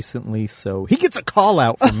show recently, so he gets a call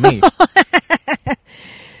out from me.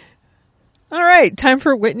 All right, time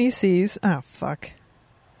for Whitney C's. Oh, fuck.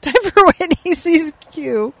 Time for Whitney C's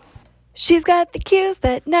Q. She's got the cues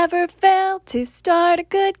that never fail to start a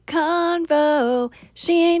good convo.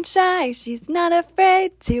 She ain't shy, she's not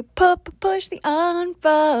afraid to push the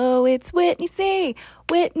envo. It's Whitney C,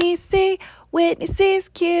 Whitney C, Whitney C's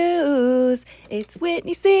cues. It's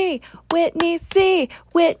Whitney C, Whitney C,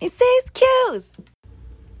 Whitney C's cues.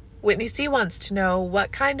 Whitney C wants to know,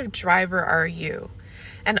 what kind of driver are you?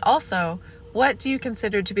 And also, what do you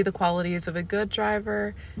consider to be the qualities of a good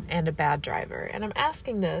driver and a bad driver? And I'm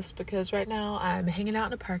asking this because right now I'm hanging out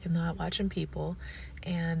in a parking lot watching people,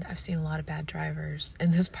 and I've seen a lot of bad drivers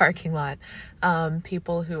in this parking lot.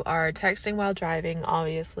 People who are texting while driving,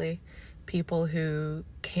 obviously. People who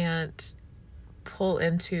can't pull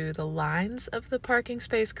into the lines of the parking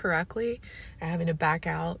space correctly, are having to back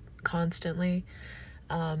out constantly.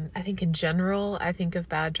 I think in general, I think of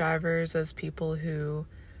bad drivers as people who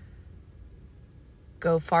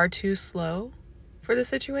go far too slow for the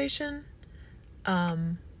situation.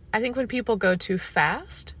 I think when people go too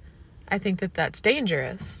fast, I think that that's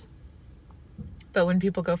dangerous. But when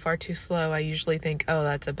people go far too slow, I usually think, oh,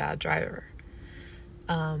 that's a bad driver.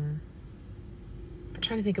 I'm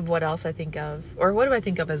trying to think of what else I think of, or what do I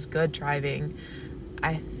think of as good driving?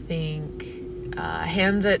 I think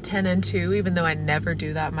hands at 10 and 2, even though I never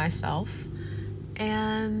do that myself.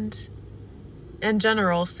 And in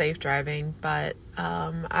general, safe driving, but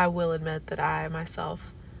I will admit that I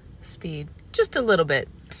myself speed just a little bit,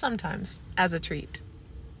 sometimes, as a treat.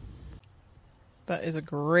 That is a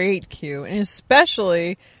great cue, and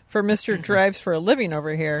especially for Mr. Drives for a Living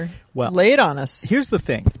over here. Well, lay it on us. Here's the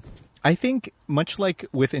thing. I think, much like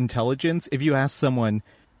with intelligence, if you ask someone,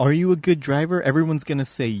 are you a good driver? Everyone's going to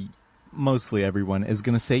say, mostly everyone is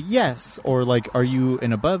going to say yes. Or like, are you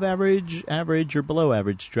an above average, average, or below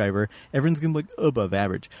average driver? Everyone's going to be like, above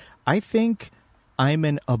average. I think I'm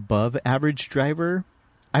an above average driver.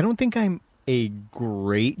 I don't think I'm a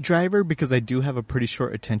great driver because I do have a pretty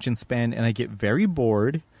short attention span and I get very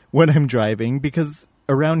bored when I'm driving because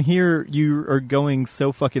around here you are going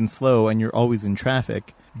so fucking slow and you're always in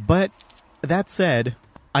traffic. But that said,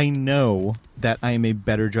 I know that I am a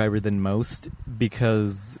better driver than most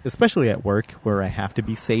because, especially at work where I have to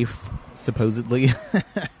be safe, supposedly,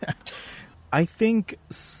 I think,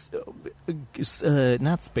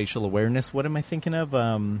 not spatial awareness, what am I thinking of?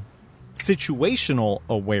 Situational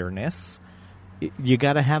awareness. You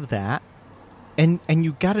got to have that. And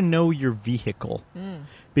you got to know your vehicle.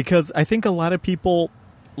 Because I think a lot of people,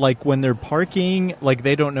 like when they're parking, like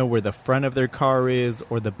they don't know where the front of their car is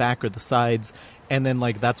or the back or the sides. And then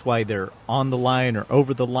like that's why they're on the line or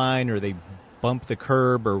over the line or they bump the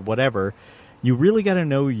curb or whatever. You really got to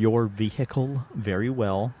know your vehicle very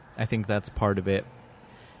well. I think that's part of it.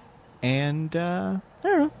 And I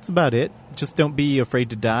don't know. That's about it. Just don't be afraid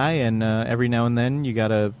to die. And every now and then you got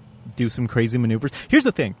to do some crazy maneuvers. Here's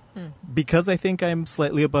the thing. Because I think I'm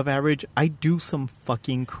slightly above average, I do some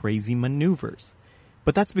fucking crazy maneuvers.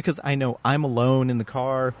 But that's because I know I'm alone in the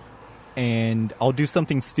car and I'll do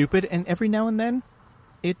something stupid. And every now and then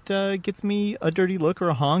it gets me a dirty look or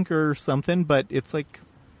a honk or something. But it's like,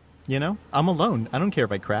 you know, I'm alone. I don't care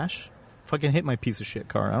if I crash. Fucking hit my piece of shit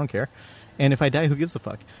car. I don't care. And if I die, who gives a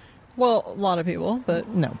fuck? Well, a lot of people, but...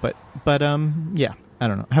 No, but yeah, I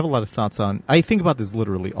don't know. I have a lot of thoughts on... I think about this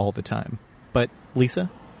literally all the time. But, Lisa?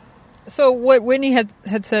 So what Whitney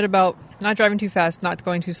had said about not driving too fast, not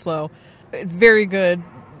going too slow, very good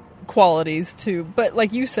qualities too. But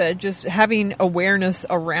like you said, just having awareness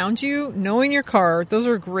around you, knowing your car, those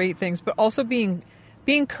are great things. But also being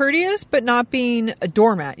courteous, but not being a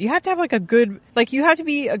doormat. You have to have like a good... Like you have to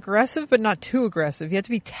be aggressive, but not too aggressive. You have to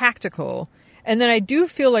be tactical. And then I do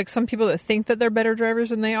feel like some people that think that they're better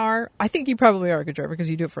drivers than they are, I think you probably are a good driver because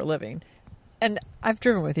you do it for a living. And I've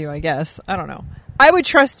driven with you, I guess. I don't know. I would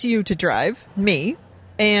trust you to drive me.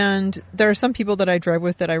 And there are some people that I drive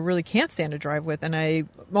with that I really can't stand to drive with. And I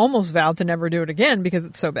almost vowed to never do it again because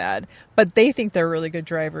it's so bad. But they think they're really good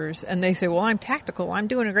drivers. And they say, well, I'm tactical. I'm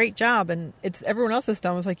doing a great job. And it's everyone else is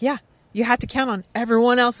dumb. It's like, yeah, you have to count on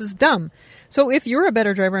everyone else is dumb. So if you're a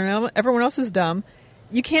better driver and everyone else is dumb,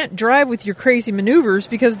 you can't drive with your crazy maneuvers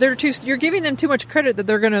because you're giving them too much credit that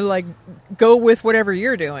they're going to like go with whatever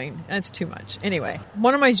you're doing. And it's too much. Anyway,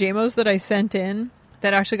 one of my JMOs that I sent in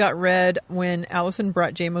that actually got read when Allison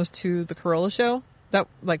brought JMOs to the Corolla show, that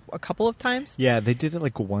like a couple of times. Yeah, they did it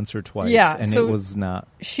like once or twice. Yeah, and so it was not.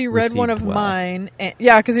 She read one of mine. And,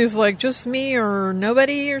 yeah, because he was like, just me or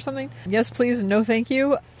nobody or something. Yes, please, and no thank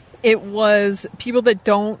you. It was people that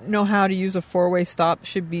don't know how to use a four-way stop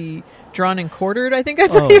should be drawn and quartered, I think I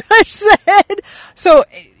pretty much said. So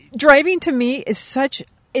driving to me is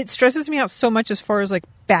it stresses me out so much as far as like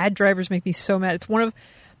bad drivers make me so mad. It's one of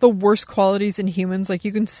the worst qualities in humans. Like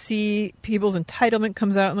you can see people's entitlement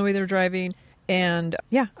comes out in the way they're driving. And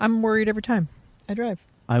yeah, I'm worried every time I drive.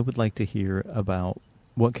 I would like to hear about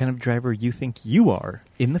what kind of driver you think you are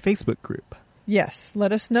in the Facebook group. Yes,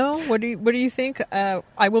 let us know. What do you think?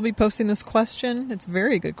 I will be posting this question. It's a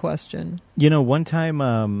very good question. You know, one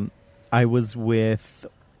time I was with...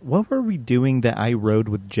 What were we doing that I rode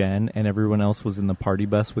with Jen and everyone else was in the party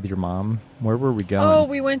bus with your mom? Where were we going? Oh,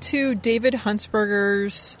 we went to David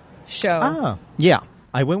Huntsberger's show. Ah, yeah.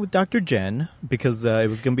 I went with Dr. Jen because it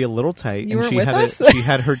was going to be a little tight. You and weren't with us? She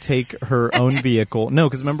had her take her own vehicle. No,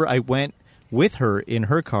 because remember, I went with her in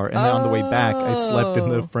her car, and then on the way back, I slept in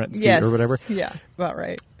the front seat or whatever. Yeah, about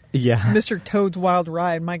right. Yeah. Mr. Toad's Wild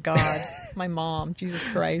Ride. My God. My mom. Jesus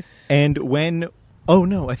Christ. And when... Oh,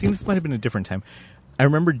 no. I think this might have been a different time. I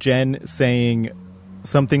remember Jen saying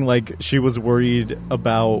something like she was worried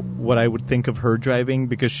about what I would think of her driving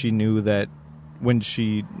because she knew that when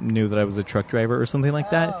she knew that I was a truck driver or something like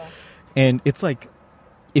that. And it's like,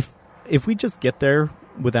 if we just get there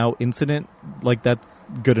without incident, like that's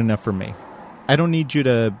good enough for me. I don't need you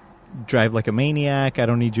to drive like a maniac. I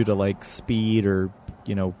don't need you to like speed or,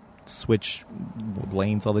 you know, switch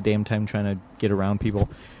lanes all the damn time trying to get around people.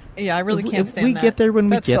 Yeah, I really can't stand we that. Get there when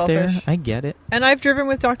That's we get selfish. there. I get it. And I've driven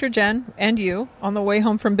with Dr. Jen and you on the way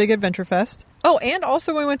home from Big Adventure Fest. Oh, and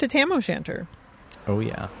also we went to Tam O'Shanter. Oh,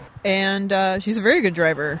 yeah. And she's a very good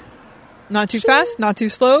driver. Not too fast, not too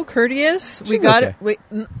slow, courteous. We got okay.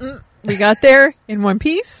 it. We got there in one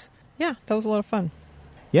piece. Yeah, that was a lot of fun.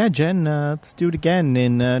 Yeah, Jen, let's do it again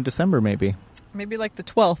in December, maybe. Maybe like the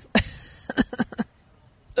 12th.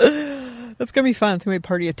 That's going to be fun. It's going to be a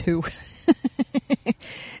party of 2.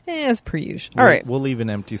 As per usual. All right. We'll leave an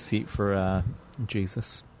empty seat for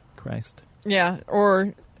Jesus Christ. Yeah,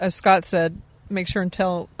 or as Scott said, make sure and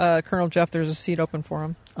tell Colonel Jeff there's a seat open for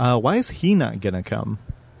him. Why is he not going to come?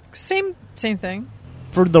 Same thing.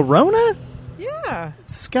 For the Rona? Yeah.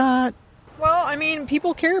 Scott. Well, I mean,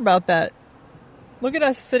 people care about that. Look at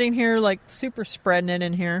us sitting here like super spreading it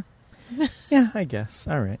in here. Yeah, I guess.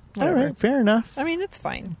 All right. Whatever. All right, fair enough. I mean, it's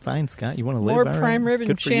fine. Fine, Scott. You want to live? More All prime right. rib and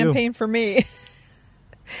Good for champagne for me.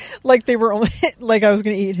 Like they were only like I was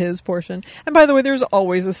going to eat his portion. And by the way, there's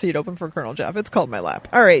always a seat open for Colonel Jeff. It's called my lap.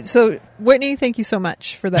 All right. So Whitney, thank you so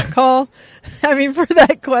much for that call. I mean, for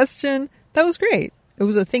that question. That was great. It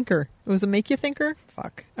was a thinker. It was a make you thinker.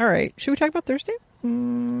 Fuck. All right. Should we talk about Thursday?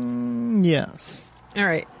 Yes. All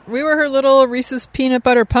right. We were her little Reese's peanut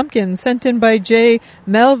butter pumpkin sent in by Jay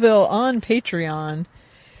Melville on Patreon.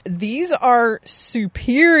 These are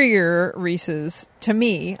superior Reese's to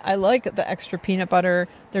me. I like the extra peanut butter.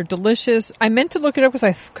 They're delicious. I meant to look it up because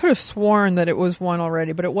I could have sworn that it was one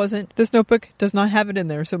already, but it wasn't. This notebook does not have it in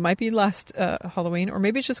there, so it might be last Halloween, or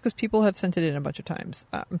maybe it's just because people have sent it in a bunch of times.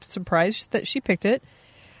 I'm surprised that she picked it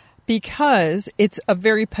because it's a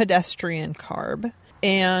very pedestrian carb,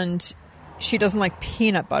 and she doesn't like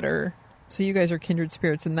peanut butter, so you guys are kindred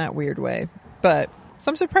spirits in that weird way. But so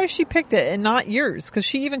I'm surprised she picked it and not yours, because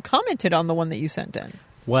she even commented on the one that you sent in.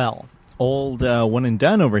 Well, old one and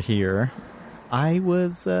done over here. I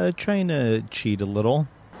was trying to cheat a little,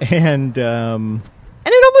 and it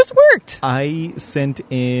almost worked. I sent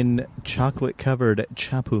in chocolate-covered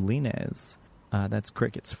chapulines. That's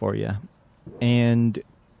crickets for you. And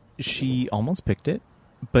she almost picked it,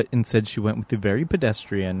 but instead she went with the very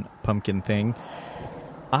pedestrian pumpkin thing.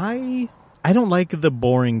 I don't like the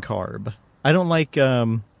boring carb. I don't like,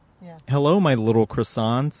 hello, my little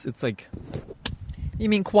croissants. It's like... You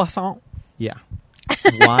mean croissant? Yeah.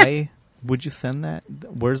 Why would you send that?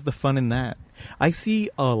 Where's the fun in that? I see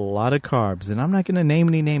a lot of carbs, and I'm not going to name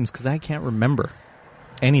any names because I can't remember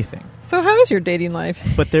anything. So how is your dating life?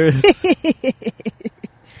 But there's...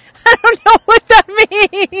 I don't know what that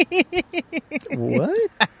means. What?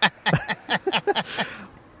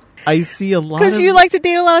 I see a lot of... Because you like to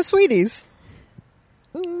date a lot of sweeties.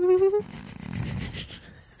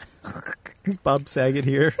 Is Bob Saget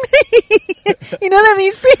here? You know that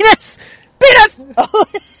means penis! Penis!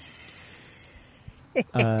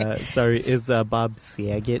 Sorry, is Bob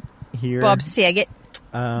Saget here? Bob Saget.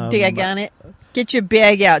 Dig on it. Get your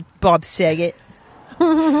bag out, Bob Saget.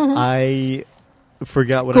 I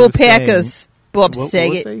forgot what I Cool was Packers, saying. Bob What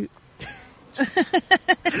Saget. was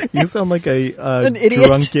I? You sound like An idiot.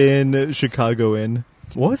 drunken Chicagoan.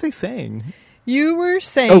 What was I saying? You were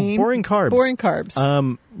saying... boring carbs. Boring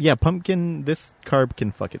carbs. Yeah, pumpkin, this carb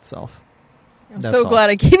can fuck itself. I'm That's so all. glad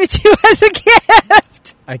I gave it to you as a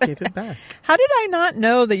gift. I gave it back. How did I not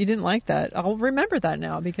know that you didn't like that? I'll remember that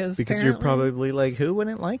now because You're apparently- probably like, who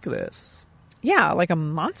wouldn't like this? Yeah, like a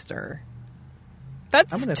monster. I'm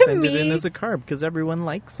That's going to to send me... it in as a carb because everyone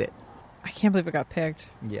likes it. I can't believe it got picked.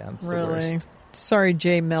 Yeah, it's Really? the worst. Sorry,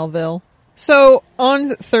 Jay Melville. So,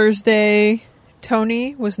 on Thursday,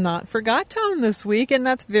 Tony was not Forgot-Tone this week, and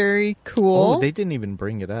that's very cool. Oh, they didn't even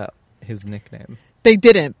bring it up, his nickname. They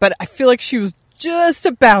didn't, but I feel like she was just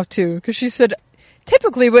about to, because she said,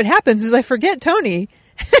 typically what happens is I forget Tony.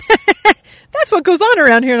 That's what goes on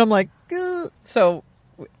around here, and I'm like, ugh. So,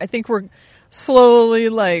 I think we're slowly,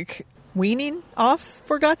 like, weaning off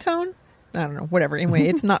Forgot-Tone. I don't know, whatever. Anyway,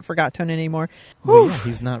 it's not Forgot-Tone anymore. Well, yeah,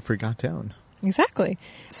 he's not Forgot-Tone. Exactly.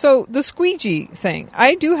 So the squeegee thing.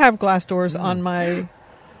 I do have glass doors on my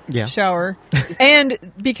Yeah. shower. And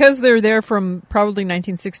because they're there from probably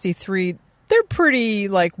 1963, they're pretty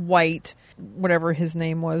like white, whatever his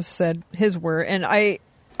name was, said his were. And I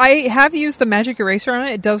have used the magic eraser on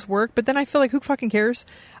it. It does work. But then I feel like who fucking cares?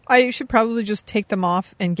 I should probably just take them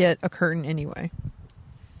off and get a curtain anyway.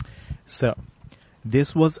 So,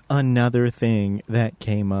 this was another thing that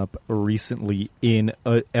came up recently in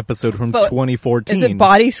an episode from But 2014. Is it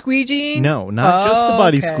body squeegeeing? No, not just the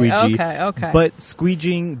body okay, squeegee. Okay. But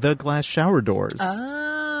squeegeeing the glass shower doors.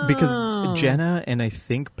 Oh. Because Jenna and I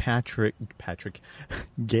think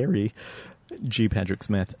Gary, G. Patrick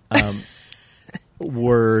Smith,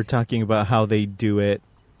 were talking about how they do it,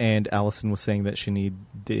 and Allison was saying that she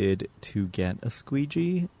needed to get a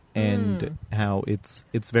squeegee, and how it's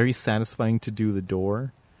very satisfying to do the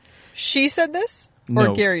door. She said this? Or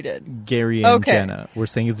No, Gary did? Gary and Okay. Jenna were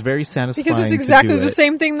saying it's very satisfying Because it's exactly to do the it.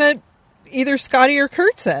 same thing that either Scotty or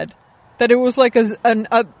Kurt said. That it was like a different...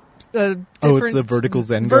 Oh, it's the vertical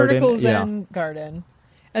Zen vertical garden? Zen garden.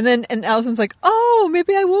 And Allison's like, oh,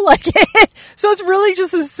 maybe I will like it. So it's really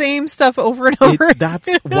just the same stuff over and over.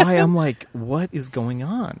 That's why I'm like, what is going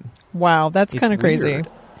on? Wow, that's It's kind of crazy. weird.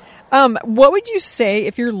 What would you say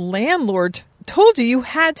if your landlord told you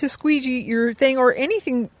had to squeegee your thing or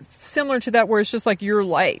anything similar to that where it's just like your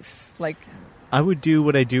life? Like, I would do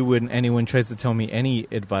what I do when anyone tries to tell me any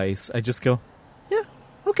advice. I just go, yeah,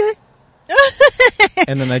 okay.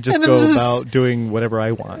 and then I just And then go this is- about doing whatever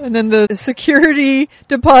I want. And then the security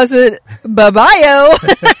deposit, bye-bye-o.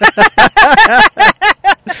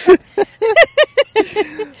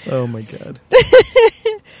 Oh my God.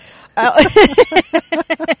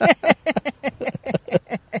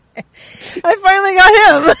 I finally got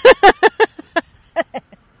him.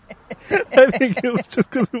 I think it was just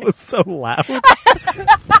because it was so loud.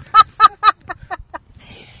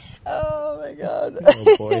 Oh my God.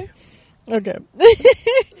 Oh boy. Okay.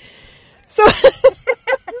 So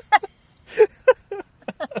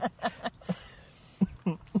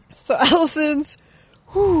So Allison's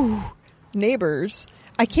neighbors,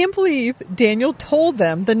 I can't believe Daniel told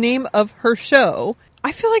them the name of her show.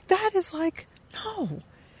 I feel like that is like, no.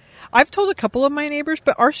 I've told a couple of my neighbors,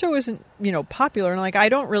 but our show isn't, popular. And like, I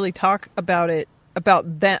don't really talk about it,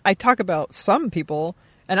 about that. I talk about some people,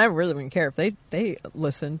 and I really wouldn't care if they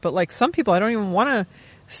listen. But like some people, I don't even want to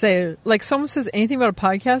say, like someone says anything about a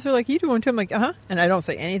podcast, they're like, you do one too? I'm like, uh-huh. And I don't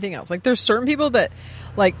say anything else. Like there's certain people that,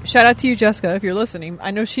 like, shout out to you, Jessica, if you're listening.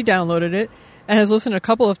 I know she downloaded it and has listened a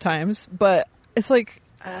couple of times, but it's like,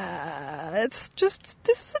 it's just,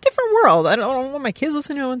 this is a different world. I don't want my kids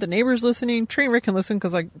listening. I don't want the neighbors listening. Trainwreck can listen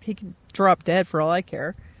because like he can drop dead for all I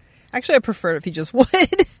care. Actually, I prefer it if he just would.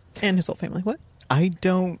 And his whole family. What? I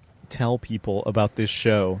don't tell people about this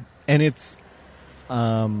show, and it's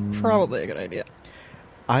Probably a good idea.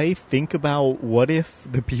 I think about what if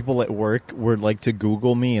the people at work were like to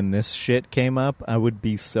Google me and this shit came up. I would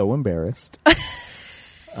be so embarrassed.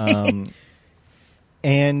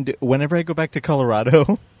 And whenever I go back to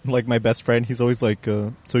Colorado, like my best friend, he's always like,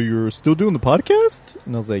 so you're still doing the podcast?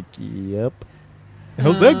 And I was like, yep.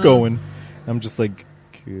 How's that going? I'm just like,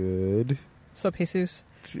 good. Sup, Jesus?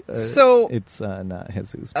 So it's not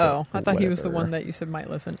Jesus. Oh, I thought he was the whatever. one that you said might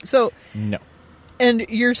listen. So, No. and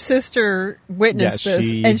your sister witnessed Yeah,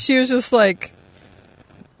 this, and she was just like,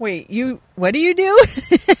 "Wait, what do you do?"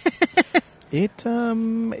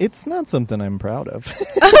 It's not something I'm proud of.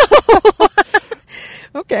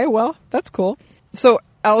 Okay, well, that's cool. So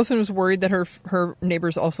Allison was worried that her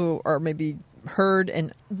neighbors also are maybe heard,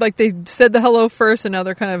 and like they said the hello first, and now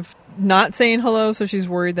they're kind of not saying hello. So she's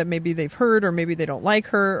worried that maybe they've heard, or maybe they don't like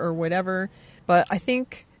her, or whatever. But I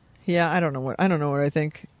think, I don't know what I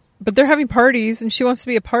think. But they're having parties, and she wants to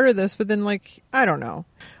be a part of this. But then, like, I don't know.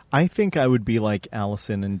 I think I would be like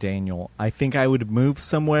Allison and Daniel. I think I would move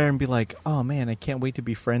somewhere and be like, oh man, I can't wait to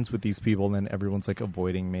be friends with these people. And then everyone's like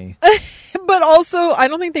avoiding me. But also, I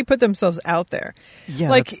don't think they put themselves out there. Yeah,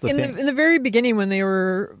 like that's the in thing. the very beginning when they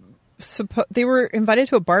were invited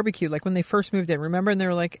to a barbecue, like when they first moved in, remember? And they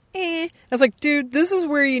were like, I was like, dude, this is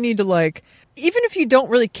where you need to, like, even if you don't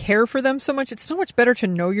really care for them so much, it's so much better to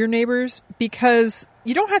know your neighbors, because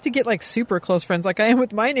you don't have to get like super close friends like I am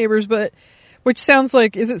with my neighbors, but which sounds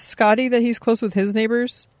like, is it Scotty that he's close with his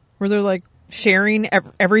neighbors where they're like sharing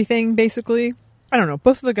everything basically? I don't know.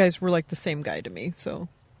 Both of the guys were like the same guy to me. So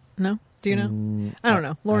no, do you know? I don't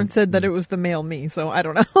know. Lauren said that it was the male me, so I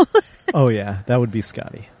don't know. Oh yeah, that would be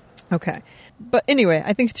Scotty. Okay. But anyway,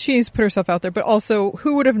 I think she needs to put herself out there. But also,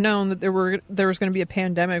 who would have known that there was going to be a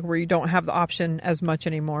pandemic where you don't have the option as much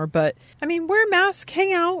anymore? But, I mean, wear a mask,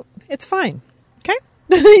 hang out. It's fine. Okay?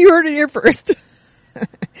 You heard it here first.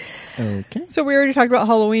 Okay. So we already talked about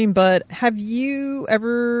Halloween, but have you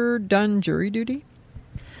ever done jury duty?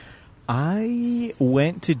 I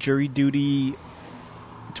went to jury duty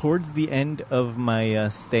towards the end of my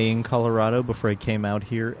stay in Colorado before I came out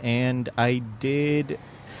here, and I did.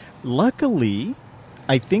 Luckily,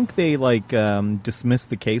 I think they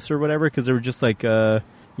dismissed the case or whatever, because they were just like,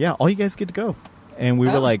 yeah, all you guys get to go. And we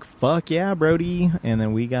were like, fuck yeah, Brody. And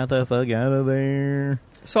then we got the fuck out of there.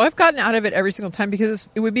 So I've gotten out of it every single time because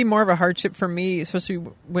it would be more of a hardship for me, especially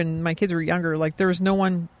when my kids were younger. Like, there was no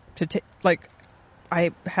one to take, like,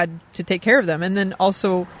 I had to take care of them. And then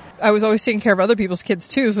also, I was always taking care of other people's kids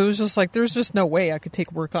too. So it was just like, there's just no way I could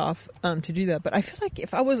take work off to do that. But I feel like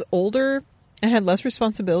if I was older and had less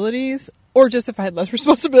responsibilities, or just if I had less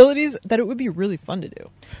responsibilities, that it would be really fun to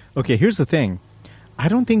do. Okay, here's the thing. I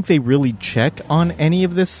don't think they really check on any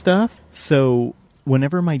of this stuff. So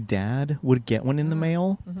whenever my dad would get one in the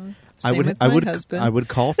mail, Same with my husband. I would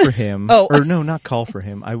call for him. Oh. Or no, not call for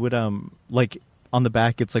him. I would like on the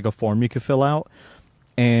back it's like a form you could fill out,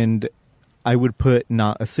 and I would put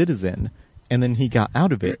not a citizen, and then he got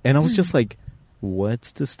out of it, and I was just like,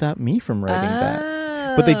 what's to stop me from writing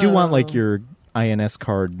that? But they do want like your INS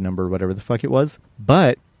card number, whatever the fuck it was.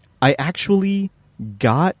 But I actually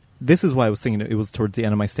got. This is why I was thinking it was towards the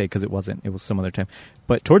end of my stay, because it wasn't. It was some other time.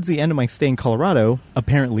 But towards the end of my stay in Colorado,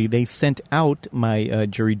 apparently they sent out my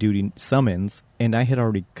jury duty summons, and I had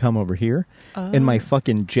already come over here. And my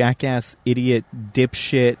fucking jackass, idiot,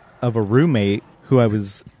 dipshit of a roommate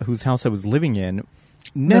whose house I was living in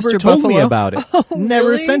never Mr. told me Buffalo? about it. Oh, never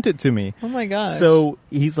really? sent it to me. Oh my gosh. So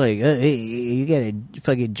he's like, hey, you got a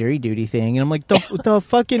fucking jury duty thing. And I'm like, the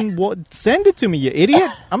fucking, send it to me, you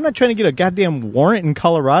idiot. I'm not trying to get a goddamn warrant in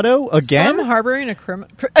Colorado again. So I'm harboring a criminal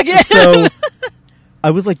again. So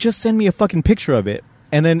I was like, just send me a fucking picture of it.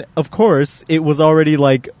 And then, of course, it was already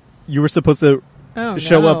like, you were supposed to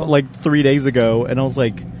show up like 3 days ago. And I was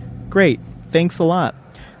like, great, thanks a lot.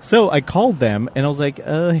 So I called them, and I was like,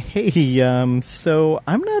 hey, so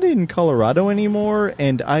I'm not in Colorado anymore,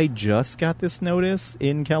 and I just got this notice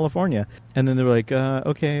in California. And then they were like,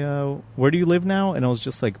 okay, where do you live now? And I was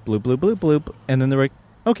just like, bloop, bloop, bloop, bloop. And then they're like,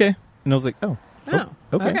 okay. And I was like, oh,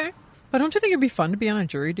 okay. But don't you think it'd be fun to be on a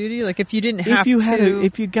jury duty? Like, if you didn't have to...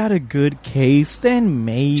 If you got a good case, then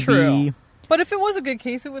maybe... True. But if it was a good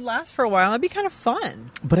case, it would last for a while. That'd be kind of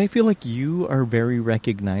fun. But I feel like you are very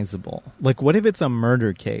recognizable. Like, what if it's a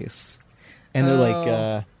murder case? And they're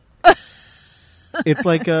like, it's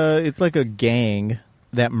like a gang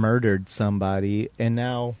that murdered somebody, and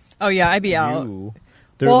now Oh yeah, I'd be out.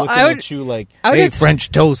 They're Well, looking at you like, I would hey, have to-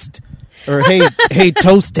 French toast, or hey,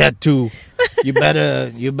 toast tattoo. You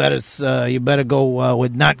better go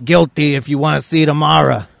with not guilty if you want to see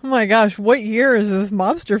tomorrow. Oh my gosh, what year is this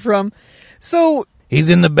mobster from? So He's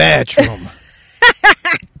in the bathroom.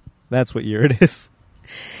 That's what year it is.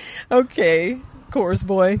 okay, chorus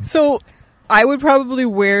boy. So I would probably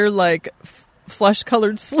wear like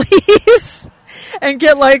flesh-colored sleeves and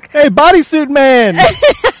get like, Hey, bodysuit man!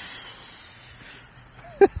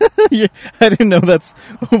 I didn't know that's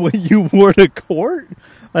what you wore to court.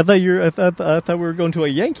 I thought we were going to a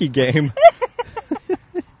Yankee game.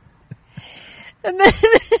 and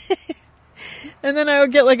then I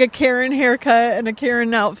would get like a Karen haircut and a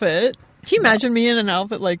Karen outfit. Can you imagine me in an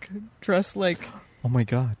outfit like dressed like? Oh my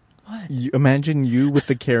god! What? Imagine you with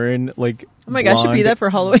the Karen like. Oh my gosh, I should be blonde, that for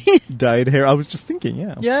Halloween. dyed hair. I was just thinking,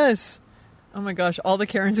 yeah. Yes. Oh my gosh, all the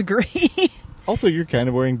Karens agree. Also, you're kind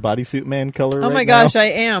of wearing bodysuit man color. Oh right my now. gosh, I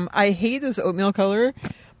am. I hate this oatmeal color,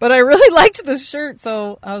 but I really liked this shirt,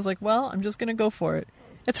 so I was like, well, I'm just gonna go for it.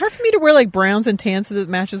 It's hard for me to wear like browns and tans so that it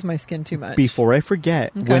matches my skin too much. Before I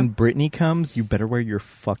forget, Okay. when Brittany comes, you better wear your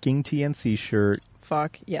fucking TNC shirt.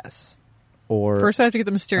 Fuck yes. Or First, I have to get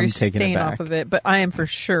the mysterious I'm taking it stain back. off of it, but I am for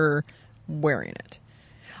sure wearing it.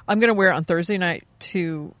 I'm going to wear it on Thursday night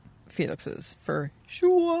to Felix's for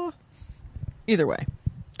sure. Either way.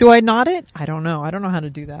 Do I knot it? I don't know. I don't know how to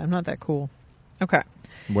do that. I'm not that cool. Okay.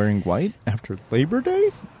 wearing white after Labor Day.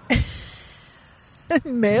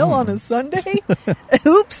 Mail on a Sunday?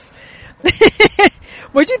 Oops.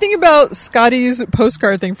 What'd you think about Scotty's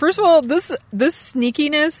postcard thing? First of all, this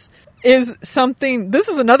sneakiness is something. This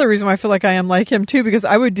is another reason why I feel like I am like him too, because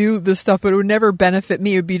I would do this stuff, but it would never benefit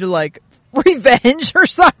me. It would be to like revenge or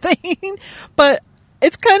something. But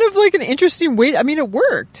it's kind of like an interesting way. I mean, it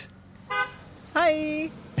worked. Hi.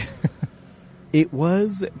 It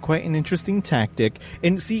was quite an interesting tactic.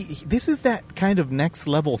 And see, this is that kind of next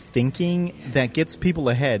level thinking that gets people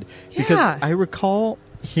ahead. Because Yeah. I recall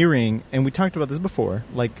hearing, and we talked about this before,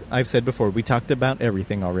 like I've said before, we talked about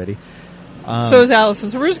everything already. So is Allison.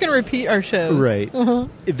 So we're just going to repeat our shows. Right. Uh-huh.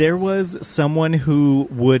 There was someone who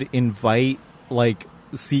would invite, like,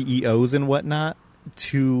 CEOs and whatnot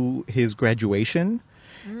to his graduation.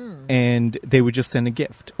 And they would just send a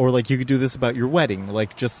gift. Or, like, you could do this about your wedding.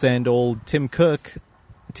 Like, just send old Tim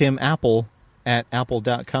Apple, at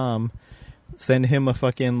apple.com. Send him a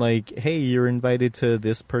fucking, like, hey, you're invited to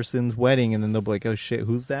this person's wedding. And then they'll be like, oh, shit,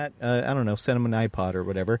 who's that? I don't know. Send him an iPod or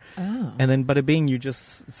whatever. Oh. And then, bada bing, you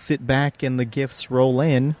just sit back and the gifts roll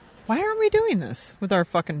in. Why aren't we doing this with our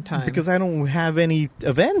fucking time? Because I don't have any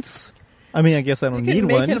events. I mean, I guess I don't need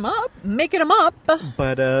one. Making them up.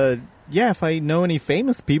 But, yeah, if I know any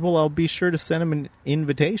famous people, I'll be sure to send them an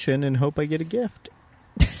invitation and hope I get a gift.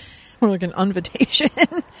 Or like an invitation.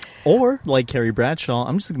 Or, like Carrie Bradshaw,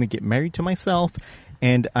 I'm just going to get married to myself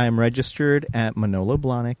And I'm registered at Manolo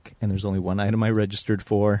Blahnik, and there's only one item I registered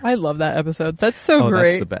for. I love that episode. That's so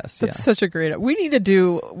great. That's the best. That's such a great. We need to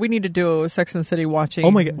do a Sex and the City watching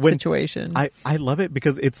situation. I love it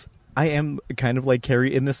because I am kind of like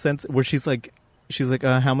Carrie in this sense where she's like,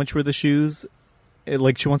 how much were the shoes?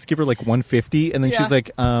 Like she wants to give her like $150, and then she's like,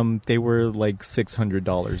 they were like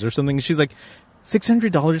 $600 or something. She's like,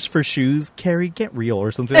 $600 for shoes, Carrie, get real,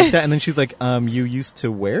 or something like that. And then she's like, you used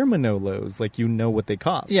to wear Manolos, like you know what they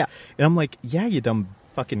cost. Yeah. And I'm like, yeah, you dumb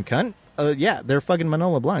fucking cunt. Yeah, they're fucking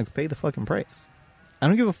Manolo Blahniks. Pay the fucking price. I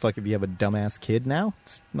don't give a fuck if you have a dumbass kid now.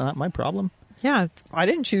 It's not my problem. Yeah, I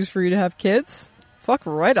didn't choose for you to have kids. Fuck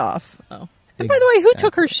right off. Oh. And by the way, who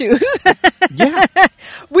took her shoes? Yeah.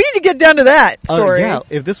 We need to get down to that story. Yeah,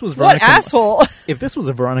 if this was Veronica, what asshole? If this was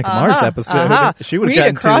a Veronica Mars episode, she would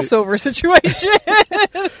have gotten a crossover situation.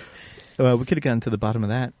 We could have gotten to the bottom of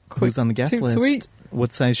that. Who's on the guest list? Sweet.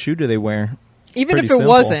 What size shoe do they wear? Even if it simple.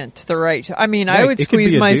 Wasn't the right. I mean, I would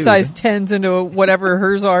squeeze my size 10s into whatever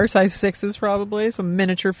hers are, size 6s probably, some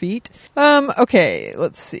miniature feet. Okay,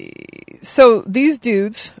 let's see. So these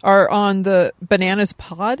dudes are on the Bananas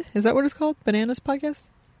Pod. Is that what it's called? Bananas Podcast?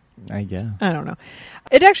 I guess. I don't know.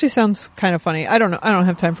 It actually sounds kind of funny. I don't know. I don't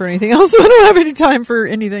have time for anything else. I don't have any time for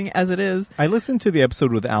anything as it is. I listened to the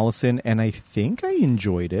episode with Allison, and I think I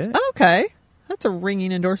enjoyed it. Okay. That's a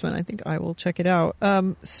ringing endorsement. I think I will check it out.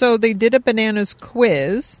 So they did a bananas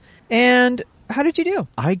quiz, and how did you do?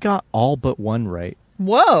 I got all but one right.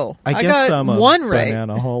 Whoa! I guess got I'm a one right.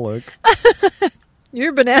 Bananaholic.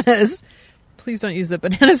 You're bananas. Please don't use the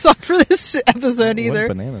banana song for this episode either.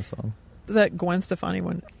 What banana song? That Gwen Stefani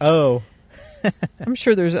one. Oh. I'm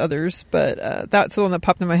sure there's others, but that's the one that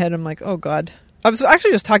popped in my head. I'm like, oh god. I was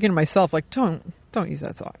actually just talking to myself, like, don't use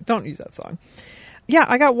that song. Don't use that song. Yeah,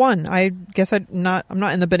 I got one. I guess I'm not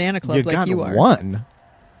in the banana club like you are. One?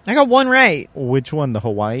 I got one right. Which one? The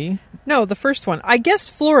Hawaii? No, the first one. I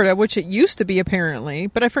guessed Florida, which it used to be apparently,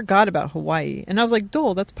 but I forgot about Hawaii. And I was like,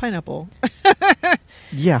 Dole, that's pineapple.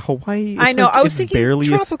 Yeah, Hawaii. I know. Like, I was thinking barely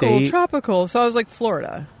tropical. So I was like,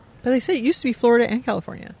 Florida. But they said it used to be Florida and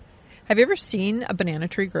California. Have you ever seen a banana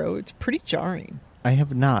tree grow? It's pretty jarring. I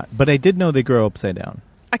have not, but I did know they grow upside down.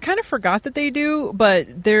 I kind of forgot that they do,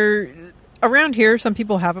 but they're around here. Some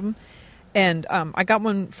people have them, and I got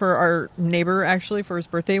one for our neighbor actually for his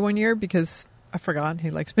birthday one year because I forgot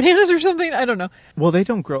he likes bananas or something. I don't know. Well, they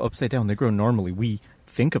don't grow upside down. They grow normally. We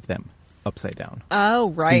think of them upside down.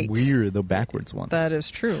 Oh, right. See, we're the backwards ones. That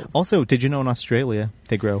is true. Also, did you know in Australia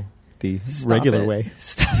they grow the regular way?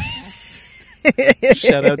 Stop it.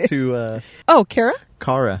 Shout out to Kara.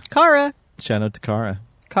 Shout out to Kara.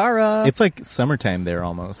 It's like summertime there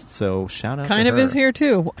almost, so shout out kind to of her. is here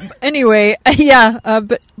too. Anyway, yeah,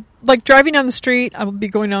 but like driving down the street, I'll be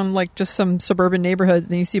going down like just some suburban neighborhood, and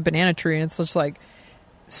then you see a banana tree, and it's just like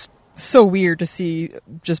so weird to see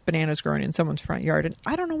just bananas growing in someone's front yard. And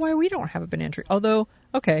I don't know why we don't have a banana tree. Although,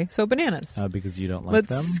 okay, so bananas. Because you don't like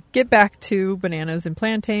them? Let's get back to bananas and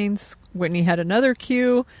plantains. Whitney had another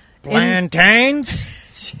cue. Plantains?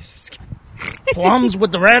 Jesus Christ. Plums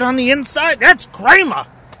with the red on the inside? That's Kramer.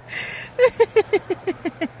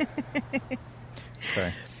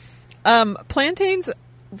 Sorry. Plantains,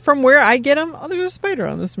 from where I get them, there's a spider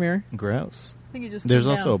on this mirror. Gross. I think it just There's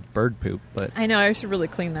came also down. a bird poop, but I know, I should really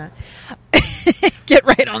clean that. Get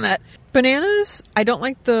right on that. Bananas, I don't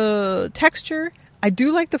like the texture. I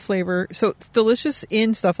do like the flavor, so it's delicious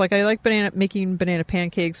in stuff. Like I like making banana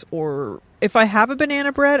pancakes, or if I have a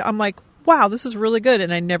banana bread, I'm like, wow, this is really good,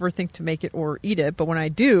 and I never think to make it or eat it. But when I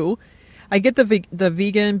do, I get the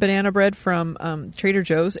vegan banana bread from Trader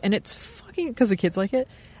Joe's, and it's fucking, because the kids like it,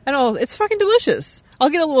 and it's fucking delicious. I'll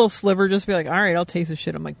get a little sliver, just be like, all right, I'll taste this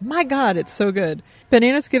shit. I'm like, my God, it's so good.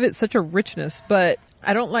 Bananas give it such a richness, but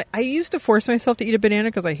I used to force myself to eat a banana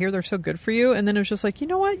because I hear they're so good for you, and then it was just like, you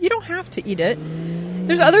know what? You don't have to eat it.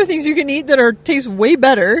 There's other things you can eat that taste way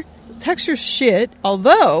better. Texture's shit,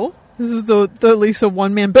 although this is the Lisa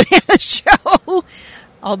one-man banana show.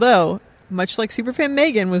 Although, much like Superfan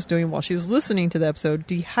Megan was doing while she was listening to the episode,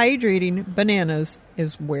 dehydrating bananas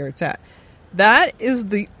is where it's at. That is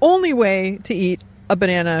the only way to eat a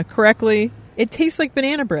banana correctly. It tastes like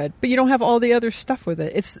banana bread, but you don't have all the other stuff with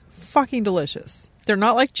it. It's fucking delicious. They're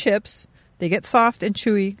not like chips. They get soft and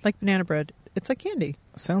chewy like banana bread. It's like candy.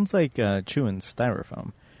 sounds like chewing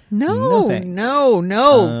styrofoam. No, thanks.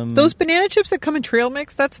 no. Those banana chips that come in trail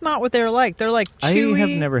mix, that's not what they're like. They're like chewy. I have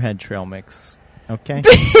never had trail mix. Okay.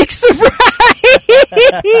 Big surprise!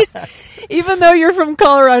 Even though you're from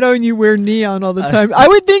Colorado and you wear neon all the time, I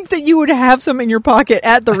would think that you would have some in your pocket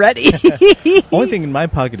at the ready. Only thing in my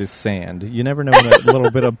pocket is sand. You never know when a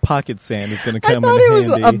little bit of pocket sand is going to I come thought in it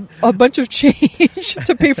handy. was a bunch of change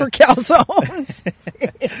to pay for calzones.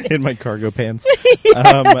 In my cargo pants.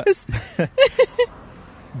 Yes.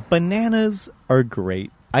 Bananas are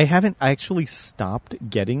great. I actually stopped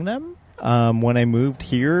getting them. When I moved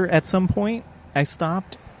here at some point, I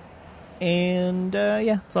stopped. And,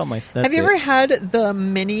 yeah, that's all that's Have you it. ever had the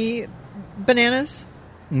mini bananas?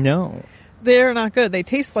 No. They're not good. They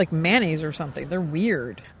taste like mayonnaise or something. They're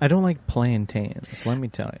weird. I don't like plantains, let me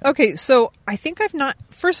tell you. Okay, so I think I've not...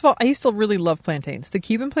 First of all, I used to really love plantains. The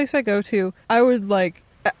Cuban place I go to, I would like...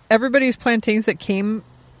 Everybody's plantains that came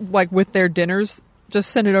like with their dinners,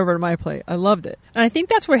 just send it over to my plate. I loved it. And I think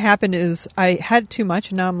that's what happened is I had too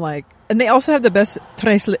much and now I'm like... And they also have the best...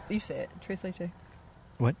 You say it. Tres leche.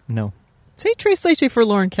 What? No. Say tres leche for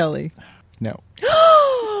Lauren Kelly. No.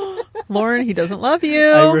 Lauren, he doesn't love you.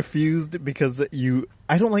 I refused because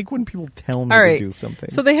I don't like when people tell me All to right. do something.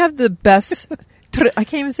 So they have the best... I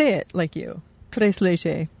can't even say it like you. Tres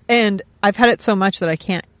leche. And I've had it so much that I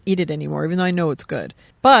can't eat it anymore, even though I know it's good.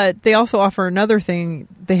 But they also offer another thing.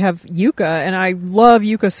 They have yuca, and I love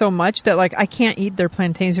yuca so much that like I can't eat their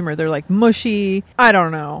plantains anymore. They're like mushy. I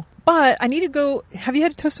don't know. But I need to go... Have you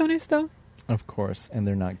had tostones, though? Of course, and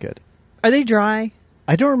they're not good. Are they dry?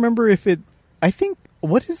 I don't remember if it... I think...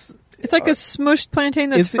 What is... It's like a smushed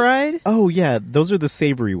plantain that's is it- fried. Oh, yeah. Those are the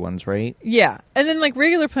savory ones, right? Yeah. And then like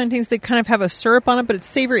regular plantains, they kind of have a syrup on it, but it's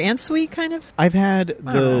savory and sweet kind of. I've had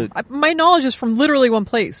I don't know. My knowledge is from literally one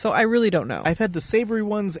place, so I really don't know. I've had the savory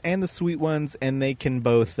ones and the sweet ones, and they can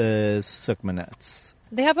both suck my nuts.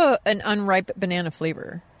 They have an unripe banana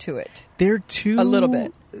flavor to it. They're too... A little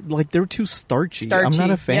bit. Like, they're too starchy. Starchy. I'm not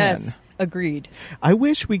a fan. Yes. Agreed. I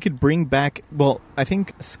wish we could bring back... Well, I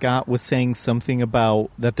think Scott was saying something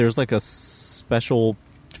about that there's like a special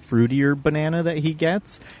fruitier banana that he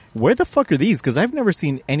gets. Where the fuck are these? Because I've never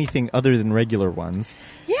seen anything other than regular ones.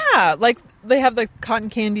 Yeah, like they have the cotton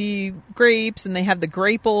candy grapes and they have the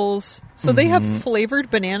graples. So they have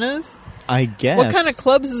flavored bananas. I guess. What kind of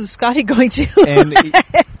clubs is Scotty going to? And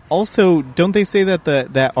also, don't they say that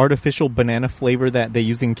that artificial banana flavor that they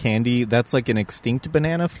use in candy, that's like an extinct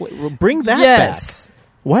banana flavor? Bring that Yes. back.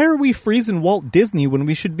 Why are we freezing Walt Disney when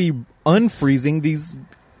we should be unfreezing these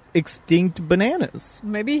extinct bananas?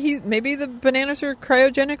 Maybe the bananas are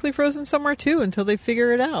cryogenically frozen somewhere too until they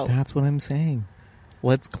figure it out. That's what I'm saying.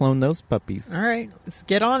 Let's clone those puppies. All right, let's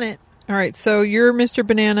get on it. All right, so you're Mr.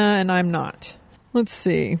 Banana and I'm not. Let's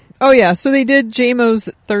see. Oh yeah, so they did JMO's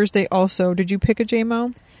Thursday also. Did you pick a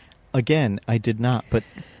JMO? Again, I did not, but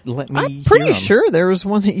let me I'm pretty hear 'em. sure there was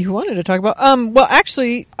one that you wanted to talk about. Well,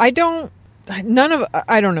 actually, I don't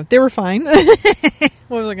know. They were fine. What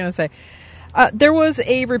was I going to say? There was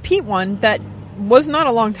a repeat one that was not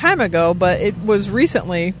a long time ago, but it was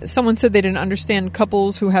recently. Someone said they didn't understand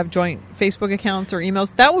couples who have joint Facebook accounts or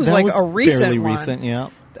emails. That was like a recent fairly one. recent, yeah.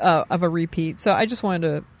 Of a repeat. So I just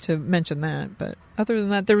wanted to mention that. But other than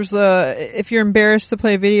that, there was if you're embarrassed to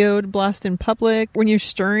play a video to blast in public, when you're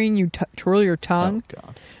stirring, you twirl your tongue. Oh,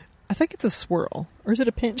 God. I think it's a swirl. Or is it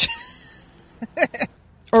a pinch?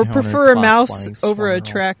 Or prefer a mouse Counterclockwise over a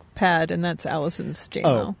swirl. trackpad, and that's Allison's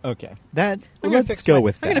JMO. Oh, okay. That, I'm gonna let's fix go my-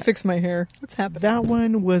 with that. I'm going to fix my hair. What's happening? That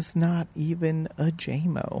one was not even a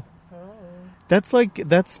JMO. That's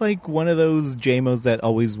like one of those JMOs that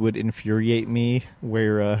always would infuriate me,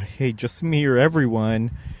 where, hey, just me or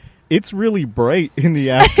everyone, it's really bright in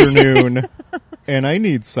the afternoon, and I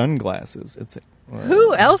need sunglasses. It's like, well,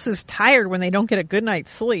 Who else is tired when they don't get a good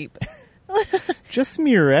night's sleep? just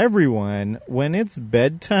me or everyone, when it's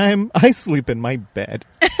bedtime, I sleep in my bed.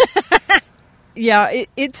 Yeah,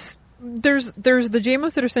 it's... There's the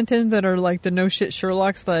JMOs that are sent in that are like the no shit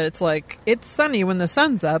Sherlocks that it's like, it's sunny when the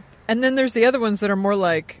sun's up. And then there's the other ones that are more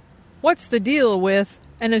like, what's the deal with...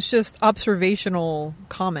 And it's just observational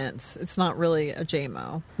comments. It's not really a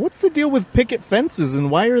JMO. What's the deal with picket fences, and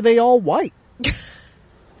why are they all white?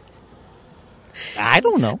 I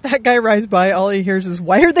don't know. That guy rides by, all he hears is,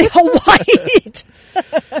 why are they all white?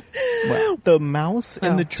 Well, the mouse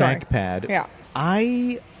and the sorry. trackpad. Yeah.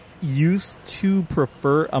 I used to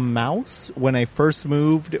prefer a mouse when I first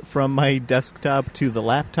moved from my desktop to the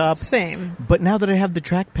laptop. Same. But now that I have the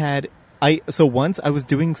trackpad, so once I was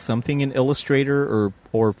doing something in Illustrator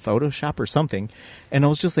or Photoshop or something, and I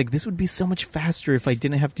was just like, this would be so much faster if I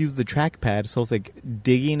didn't have to use the trackpad. So I was like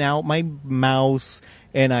digging out my mouse,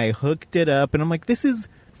 and I hooked it up, and I'm like, this is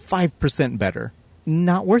 5% better.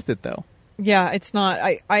 Not worth it, though. Yeah, it's not.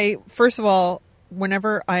 I first of all,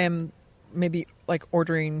 whenever I am maybe like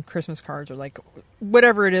ordering Christmas cards or like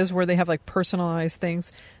whatever it is where they have like personalized things.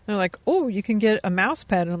 And they're like, oh, you can get a mouse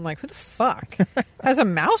pad. And I'm like, who the fuck has a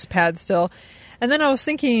mouse pad still? And then I was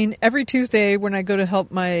thinking every Tuesday when I go to help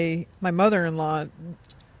my mother-in-law,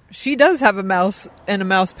 she does have a mouse and a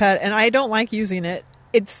mouse pad, and I don't like using it.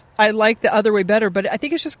 I like the other way better, but I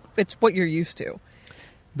think it's what you're used to.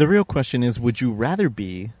 The real question is, would you rather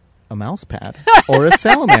be a mouse pad or a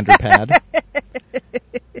salamander pad?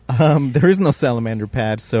 There is no salamander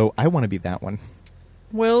pad, so I want to be that one.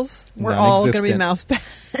 Wills, we're all going to be mouse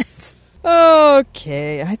pads.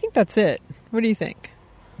 Okay, I think that's it. What do you think?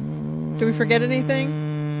 Did we forget anything?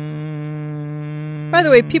 By the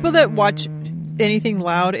way, people that watch anything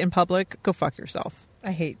loud in public, go fuck yourself.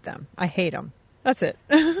 I hate them. I hate them. That's it.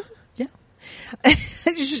 Yeah.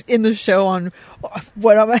 In the show on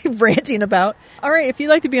what am I ranting about. All right, if you'd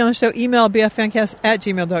like to be on the show, email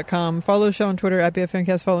bffancast@gmail.com. Follow the show on Twitter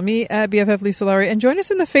 @bffancast. Follow me @BFF Lisa Lowry. And join us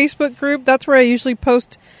in the Facebook group. That's where I usually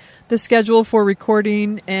post the schedule for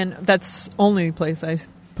recording, and that's only place I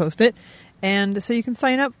post it. And so you can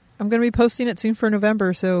sign up. I'm going to be posting it soon for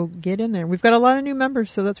November, so get in there. We've got a lot of new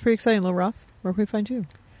members, so that's pretty exciting. Lil Ruff, where can we find you?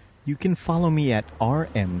 You can follow me at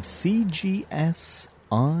RMCGS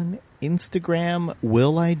on Instagram.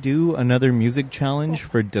 Will I do another music challenge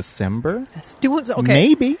for December? Yes. Okay.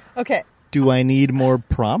 Maybe. Okay. Do I need more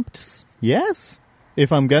prompts? Yes.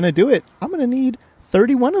 If I'm going to do it, I'm going to need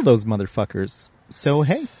 31 of those motherfuckers. So,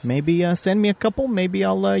 hey, maybe send me a couple. Maybe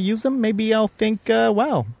I'll use them. Maybe I'll think,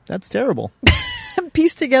 wow, that's terrible.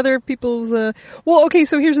 Piece together people's... Well, okay,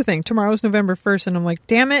 so here's the thing. Tomorrow's November 1st, and I'm like,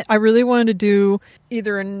 damn it, I really wanted to do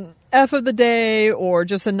either an F of the day or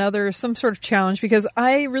just some sort of challenge, because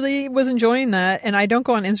I really was enjoying that, and I don't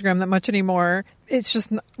go on Instagram that much anymore. It's just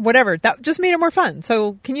whatever. That just made it more fun.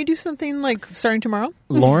 So can you do something like starting tomorrow?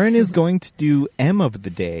 Lauren is going to do M of the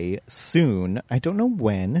day soon. I don't know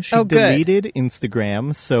when. She good. deleted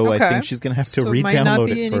Instagram, so Okay. I think she's going to have to So it might not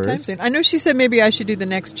re-download be it anytime first. soon. I know she said maybe I should do the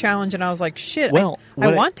next challenge, and I was like, shit, Well, I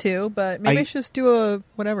what want to, but maybe I should just do a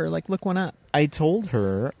whatever, like look one up. I told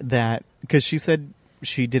her that because she said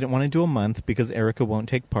she didn't want to do a month because Erica won't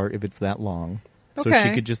take part if it's that long. So Okay.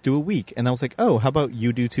 she could just do a week. And I was like, oh, how about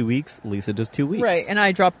you do 2 weeks? Lisa does 2 weeks. Right, and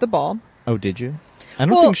I dropped the ball. Oh, did you? I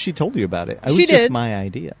don't Well, think she told you about it. It was she just did. my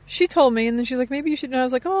idea. She told me, and then she's like, maybe you should. And I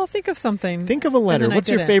was like, oh, I'll think of something. Think of a letter. And then I What's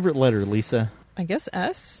your didn't. favorite letter, Lisa? I guess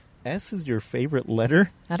S? S is your favorite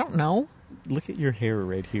letter? I don't know. Look at your hair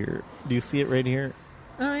right here. Do you see it right here?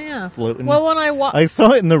 Oh, yeah. Floating. Well, when I walked... I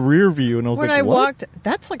saw it in the rear view, and I was When like, I what? walked...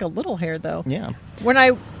 That's like a little hair, though. Yeah. When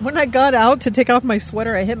I got out to take off my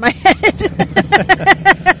sweater, I hit my head.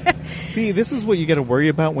 See, this is what you got to worry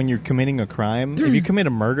about when you're committing a crime. If you commit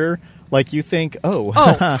a murder, like you think,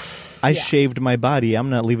 I Yeah. shaved my body.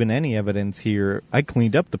 I'm not leaving any evidence here. I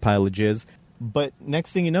cleaned up the pile of jizz. But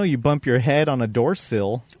next thing you know, you bump your head on a door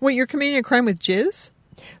sill. Wait, you're committing a crime with jizz?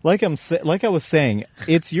 Like I was saying,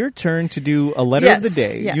 it's your turn to do a letter of the Yes,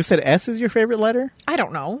 day. yes. You said S is your favorite letter? I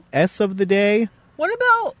don't know. S of the day. What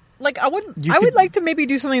about... Like, I would could- like to maybe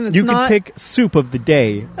do something that's You not... could pick soup of the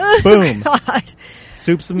day. Boom. God.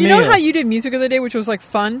 Soup's a You meal. know how you did music of the day, which was like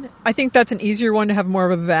fun? I think that's an easier one to have more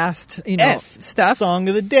of a vast, S stuff. song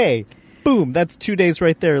of the day. Boom. That's 2 days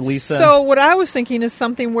right there, Lisa. So what I was thinking is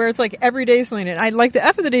something where it's like every day is something. And I like the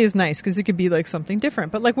F of the day is nice because it could be like something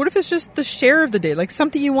different. But like, what if it's just the share of the day, like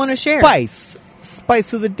something you want to share?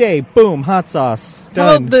 Spice of the day. Boom. Hot sauce. How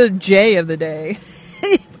Done. about the J of the day?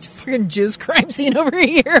 It's fucking jizz crime scene over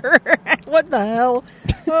here. What the hell?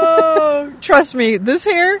 Oh, trust me, this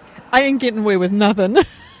hair, I ain't getting away with nothing.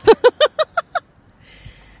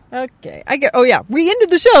 Okay, oh yeah, we ended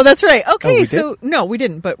the show. That's right. Okay, we so no, we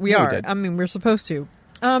didn't, but we No, we are. did. I mean, we're supposed to.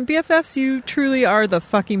 BFFs, you truly are the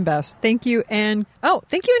fucking best. Thank you, and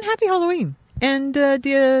thank you, and happy Halloween, and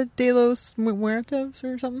Dia de los Muertos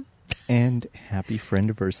or something. And happy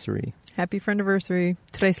friendiversary. Happy friendiversary.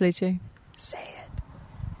 Tres leche. Say it.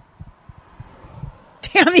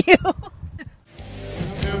 Damn you.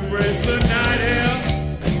 Embrace the night air,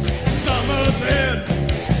 summer's in,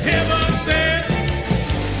 heaven's in,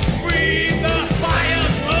 breathe the fire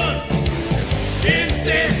thrust,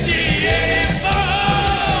 incendiating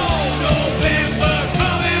fall, November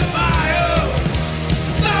coming fire,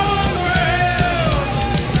 sour grill,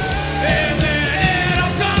 and then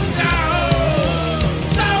it'll come down,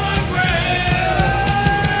 sour grill,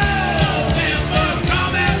 November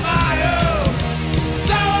coming fire,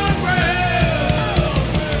 sour grill.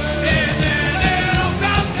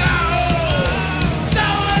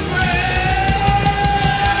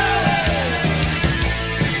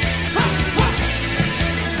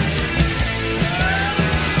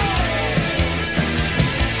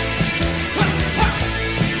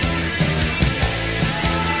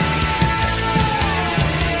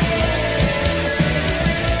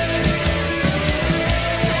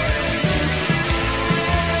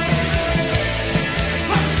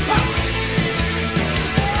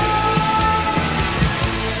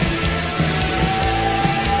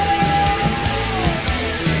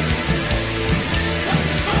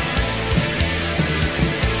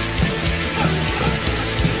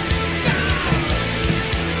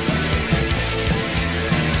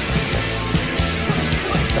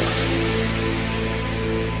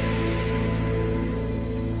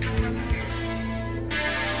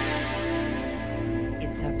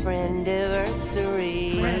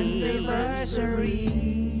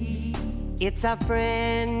 It's a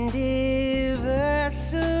friendly